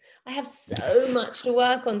patterns. I have so much to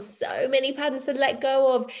work on, so many patterns to let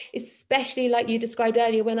go of, especially like you described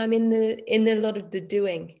earlier, when I'm in a lot of the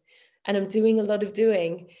doing, and I'm doing a lot of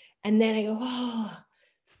doing. And then I go, oh,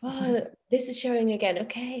 this is showing again.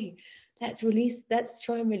 Okay, let's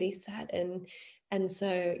try and release that. And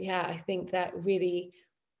so, yeah, I think that really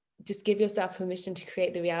just give yourself permission to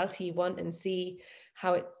create the reality you want and see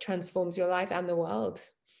how it transforms your life and the world.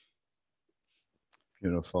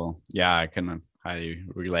 Beautiful. Yeah, I can highly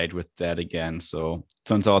relate with that again. So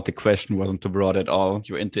turns out the question wasn't too broad at all.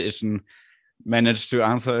 Your intuition managed to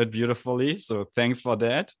answer it beautifully. So thanks for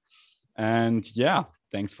that. And yeah,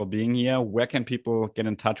 thanks for being here. Where can people get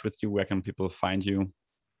in touch with you? Where can people find you?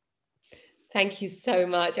 Thank you so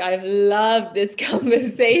much. I've loved this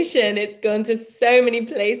conversation. It's gone to so many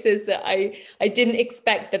places that I didn't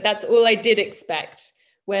expect, but that's all I did expect.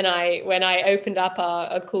 When I opened up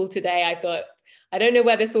our call today, I thought, I don't know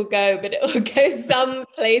where this will go, but it will go some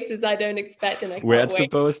places I don't expect. And I can't where it's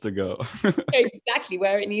wait. Supposed to go. Exactly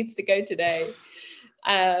where it needs to go today.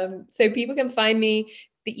 So people can find me.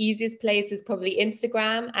 The easiest place is probably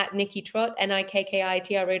Instagram at Nikki Trott,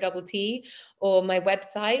 NIKKITROTT, or my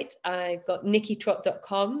website. I've got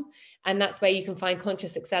nikkitrott.com, and that's where you can find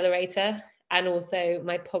Conscious Accelerator and also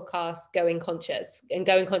my podcast, Going Conscious. And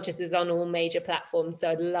Going Conscious is on all major platforms.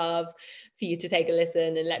 So I'd love for you to take a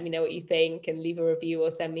listen and let me know what you think and leave a review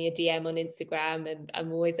or send me a DM on Instagram. And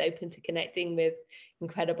I'm always open to connecting with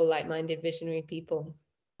incredible, like-minded, visionary people.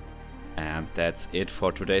 And that's it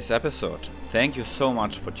for today's episode. Thank you so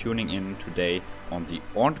much for tuning in today on the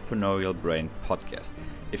Entrepreneurial Brain podcast.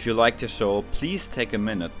 If you like the show, please take a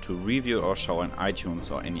minute to review our show on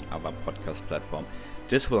iTunes or any other podcast platform.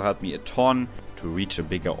 This will help me a ton to reach a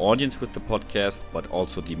bigger audience with the podcast, but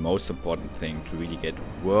also the most important thing, to really get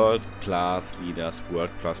world-class leaders,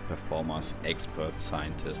 world-class performers, experts,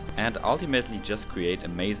 scientists, and ultimately just create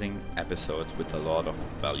amazing episodes with a lot of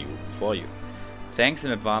value for you. Thanks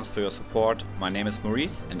in advance for your support. My name is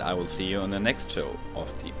Maurice, and I will see you on the next show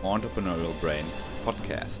of the Entrepreneurial Brain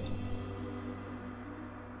podcast.